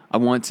it. I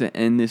want to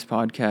end this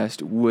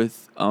podcast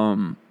with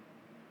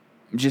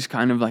just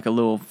kind of like a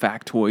little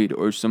factoid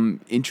or some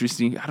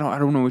interesting, I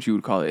don't know what you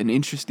would call it, an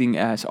interesting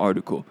ass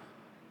article.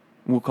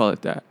 We'll call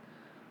it that.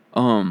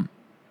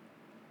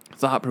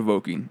 Thought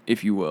provoking,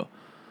 if you will.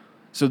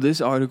 So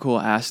this article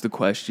asked the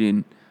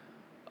question,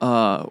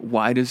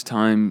 why does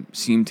time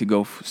seem to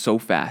go so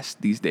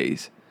fast these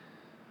days?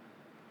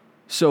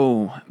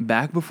 So,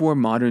 back before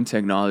modern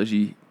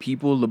technology,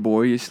 people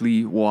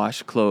laboriously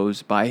washed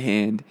clothes by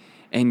hand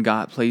and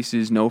got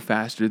places no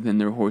faster than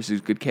their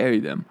horses could carry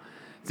them.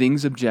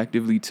 Things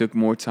objectively took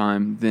more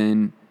time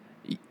than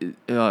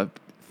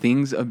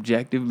things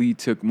objectively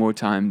took more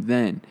time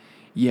then.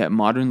 Yet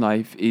modern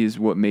life is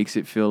what makes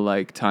it feel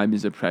like time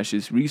is a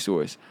precious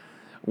resource.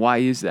 Why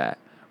is that?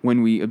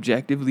 When we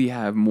objectively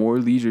have more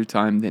leisure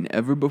time than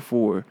ever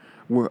before,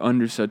 we're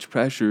under such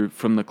pressure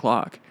from the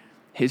clock.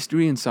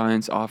 History and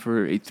science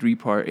offer a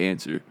three-part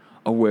answer: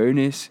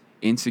 awareness,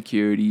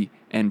 insecurity,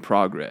 and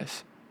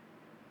progress.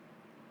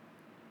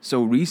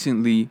 So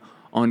recently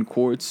on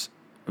Quartz,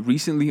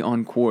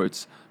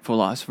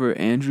 philosopher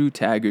Andrew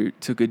Taggart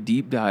took a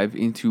deep dive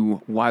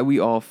into why we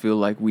all feel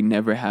like we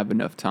never have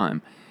enough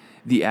time.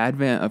 The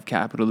advent of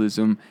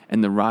capitalism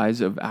and the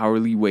rise of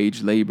hourly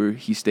wage labor,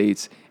 he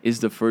states, is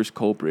the first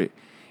culprit.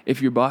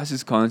 If your boss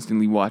is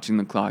constantly watching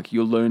the clock,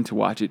 you'll learn to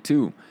watch it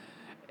too.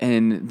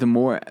 And the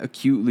more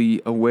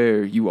acutely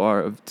aware of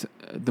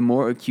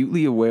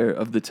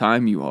the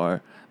time you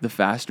are, the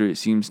faster it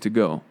seems to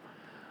go.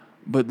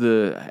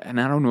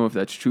 And I don't know if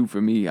that's true for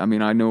me. I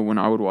mean, I know when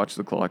I would watch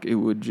the clock, it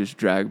would just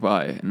drag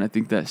by, and I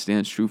think that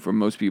stands true for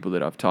most people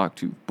that I've talked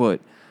to. But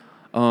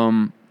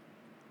I'll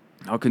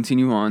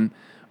continue on.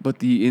 But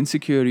the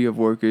insecurity of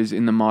workers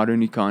in the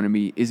modern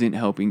economy isn't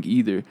helping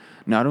either.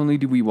 Not only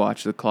do we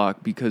watch the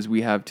clock because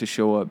we have to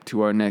show up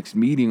to our next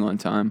meeting on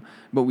time,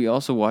 but we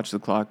also watch the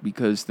clock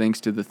because,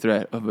 thanks to the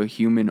threat of a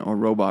human or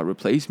robot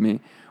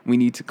replacement, we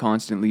need to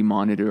constantly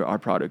monitor our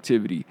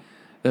productivity.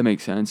 That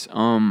makes sense.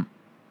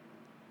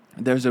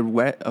 There's a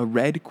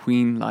Red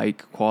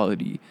Queen-like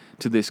quality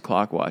to this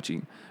clock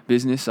watching.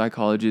 Business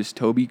psychologist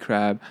Toby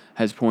Crabb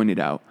has pointed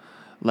out.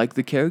 Like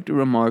the character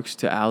remarks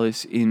to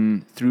Alice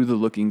in Through the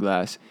Looking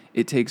Glass,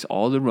 it takes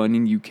all the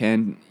running you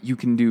can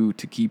do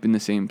to keep in the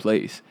same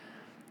place.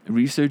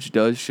 Research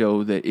does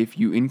show that if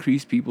you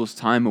increase people's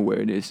time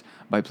awareness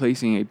by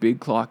placing a big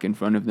clock in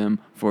front of them,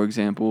 for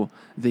example,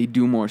 they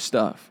do more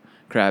stuff,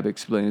 Crabb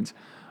explains.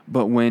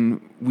 But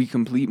when we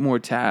complete more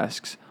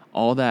tasks,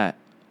 all that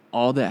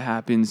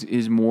happens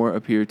is more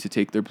appear to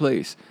take their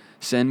place.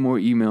 Send more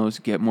emails,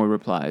 get more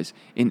replies.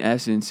 In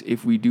essence,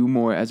 if we do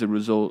more as a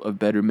result of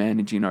better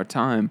managing our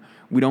time,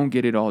 we don't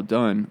get it all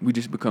done. We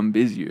just become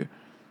busier,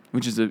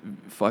 which is a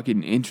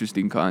fucking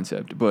interesting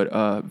concept, but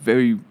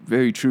very,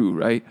 very true,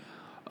 right?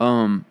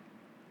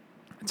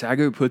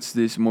 Taggart puts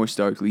this more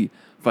starkly.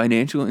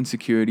 Financial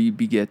insecurity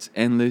begets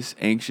endless,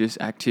 anxious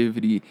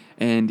activity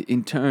and,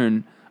 in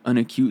turn, an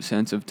acute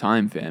sense of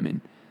time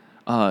famine.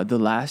 The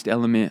last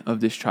element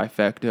of this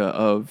trifecta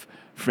of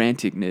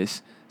franticness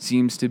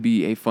seems to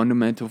be a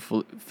fundamental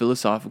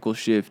philosophical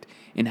shift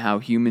in how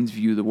humans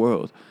view the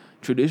world.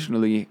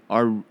 Traditionally,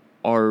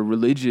 our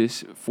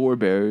religious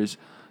forebears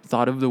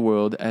thought of the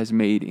world as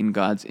made in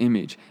God's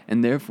image,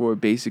 and therefore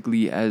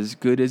basically as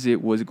good as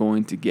it was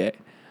going to get.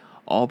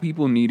 All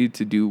people needed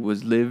to do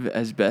was live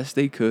as best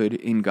they could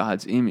in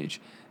God's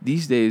image.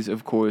 These days,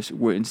 of course,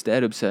 we're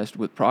instead obsessed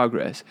with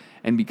progress,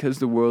 and because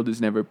the world is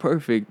never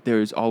perfect,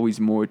 there is always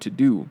more to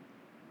do.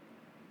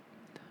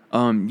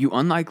 You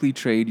unlikely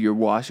trade your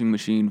washing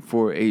machine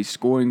for a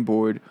scoring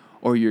board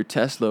or your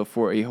Tesla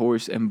for a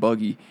horse and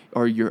buggy,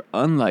 or you're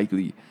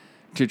unlikely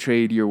to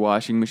trade your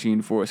washing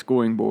machine for a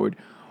scoring board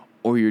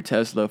or your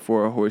Tesla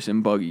for a horse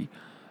and buggy.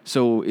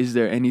 So is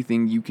there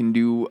anything you can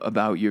do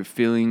about your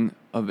feeling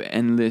of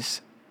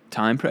endless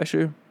time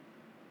pressure?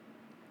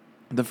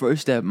 The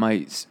first step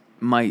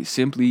might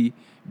simply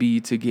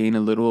be to gain a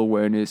little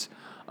awareness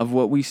of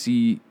what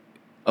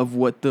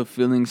the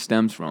feeling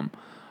stems from.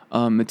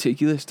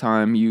 Meticulous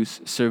time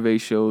use survey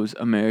shows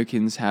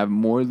Americans have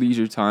more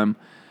leisure time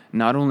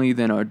not only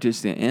than our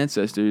distant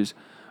ancestors,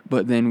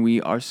 but than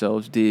we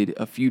ourselves did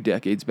a few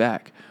decades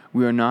back.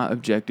 We are not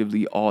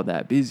objectively all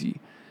that busy.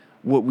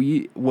 What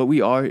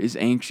we are is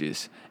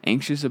anxious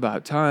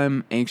about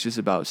time, anxious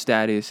about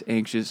status,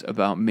 anxious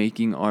about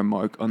making our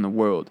mark on the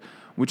world.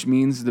 which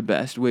means the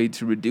best way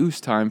to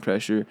reduce time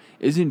pressure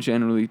isn't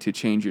generally to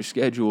change your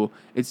schedule,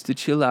 it's to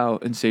chill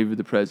out and savor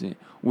the present,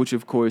 which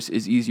of course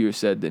is easier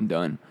said than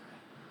done.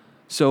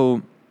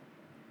 So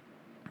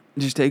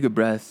just take a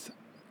breath.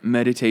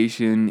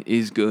 Meditation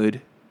is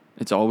good.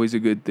 It's always a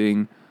good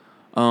thing.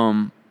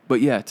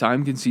 But yeah,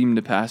 time can seem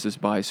to pass us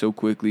by so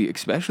quickly,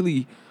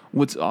 especially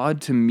what's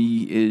odd to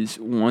me is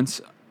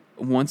once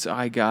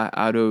I got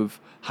out of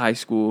high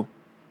school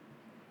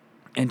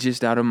and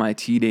just out of my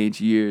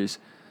teenage years,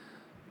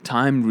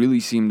 time really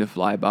seemed to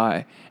fly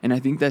by. And I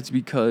think that's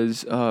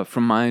because,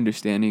 from my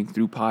understanding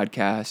through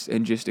podcasts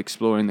and just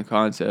exploring the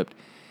concept,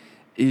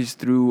 is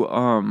through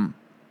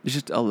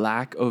just a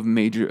lack of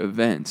major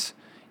events.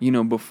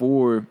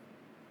 Before,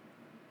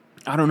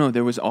 I don't know,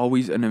 there was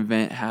always an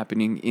event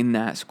happening in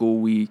that school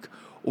week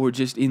or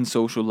just in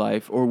social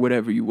life or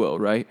whatever you will,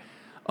 right?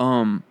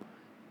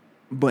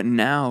 But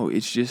now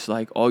it's just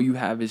like all you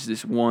have is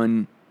this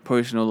one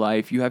personal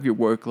life. You have your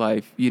work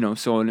life,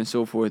 so on and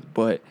so forth,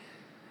 but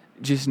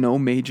just no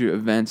major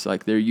events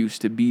like there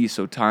used to be.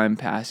 So time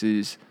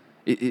passes.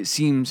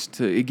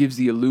 It gives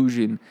the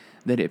illusion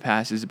that it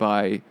passes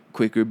by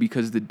quicker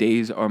because the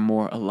days are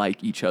more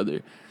alike each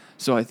other.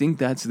 So I think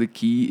that's the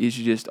key, is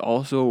just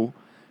also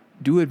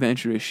do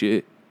adventurous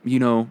shit,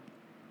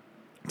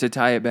 to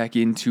tie it back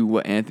into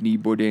what Anthony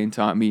Bourdain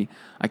taught me.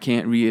 I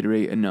can't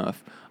reiterate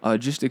enough.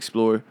 Just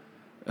explore,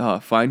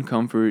 find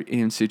comfort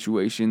in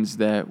situations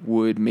that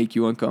would make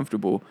you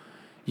uncomfortable.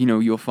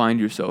 You'll find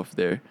yourself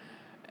there.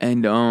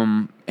 And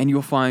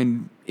you'll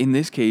find, in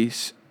this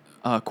case,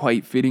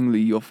 quite fittingly,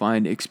 you'll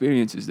find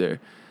experiences there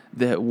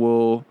that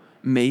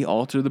may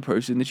alter the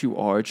person that you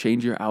are,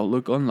 change your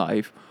outlook on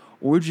life,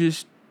 or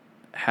just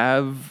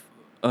have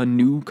a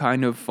new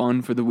kind of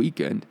fun for the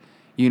weekend.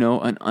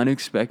 An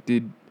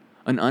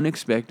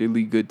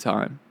unexpectedly good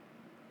time.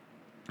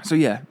 So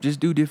yeah, just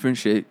do different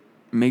shit.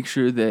 Make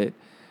sure that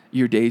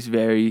your days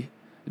vary.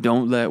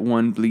 Don't let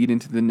one bleed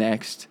into the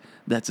next.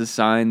 That's a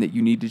sign that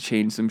you need to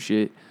change some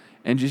shit.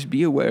 And just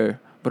be aware,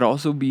 but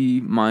also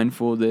be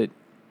mindful that,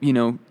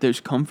 there's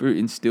comfort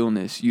in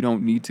stillness. You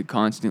don't need to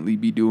constantly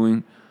be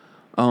doing.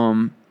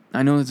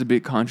 I know it's a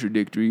bit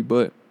contradictory,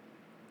 but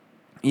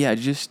yeah,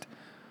 just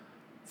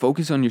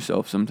focus on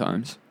yourself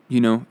sometimes.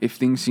 If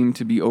things seem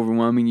to be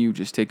overwhelming you,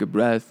 just take a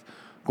breath,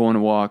 go on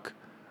a walk,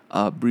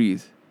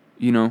 breathe,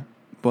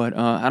 But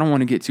I don't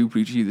want to get too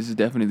preachy. This has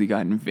definitely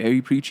gotten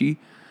very preachy.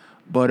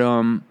 But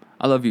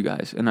I love you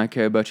guys, and I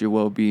care about your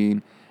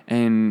well-being.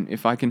 And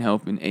if I can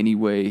help in any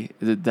way,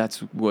 that's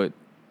what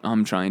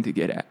I'm trying to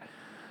get at.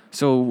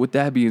 So with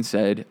that being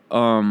said,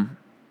 I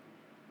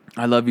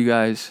love you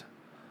guys.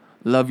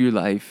 Love your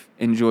life.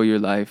 Enjoy your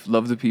life.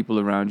 Love the people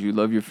around you.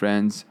 Love your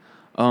friends.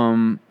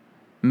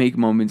 Make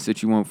moments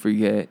that you won't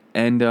forget.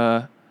 And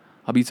I'll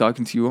be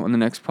talking to you on the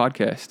next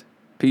podcast.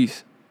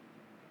 Peace.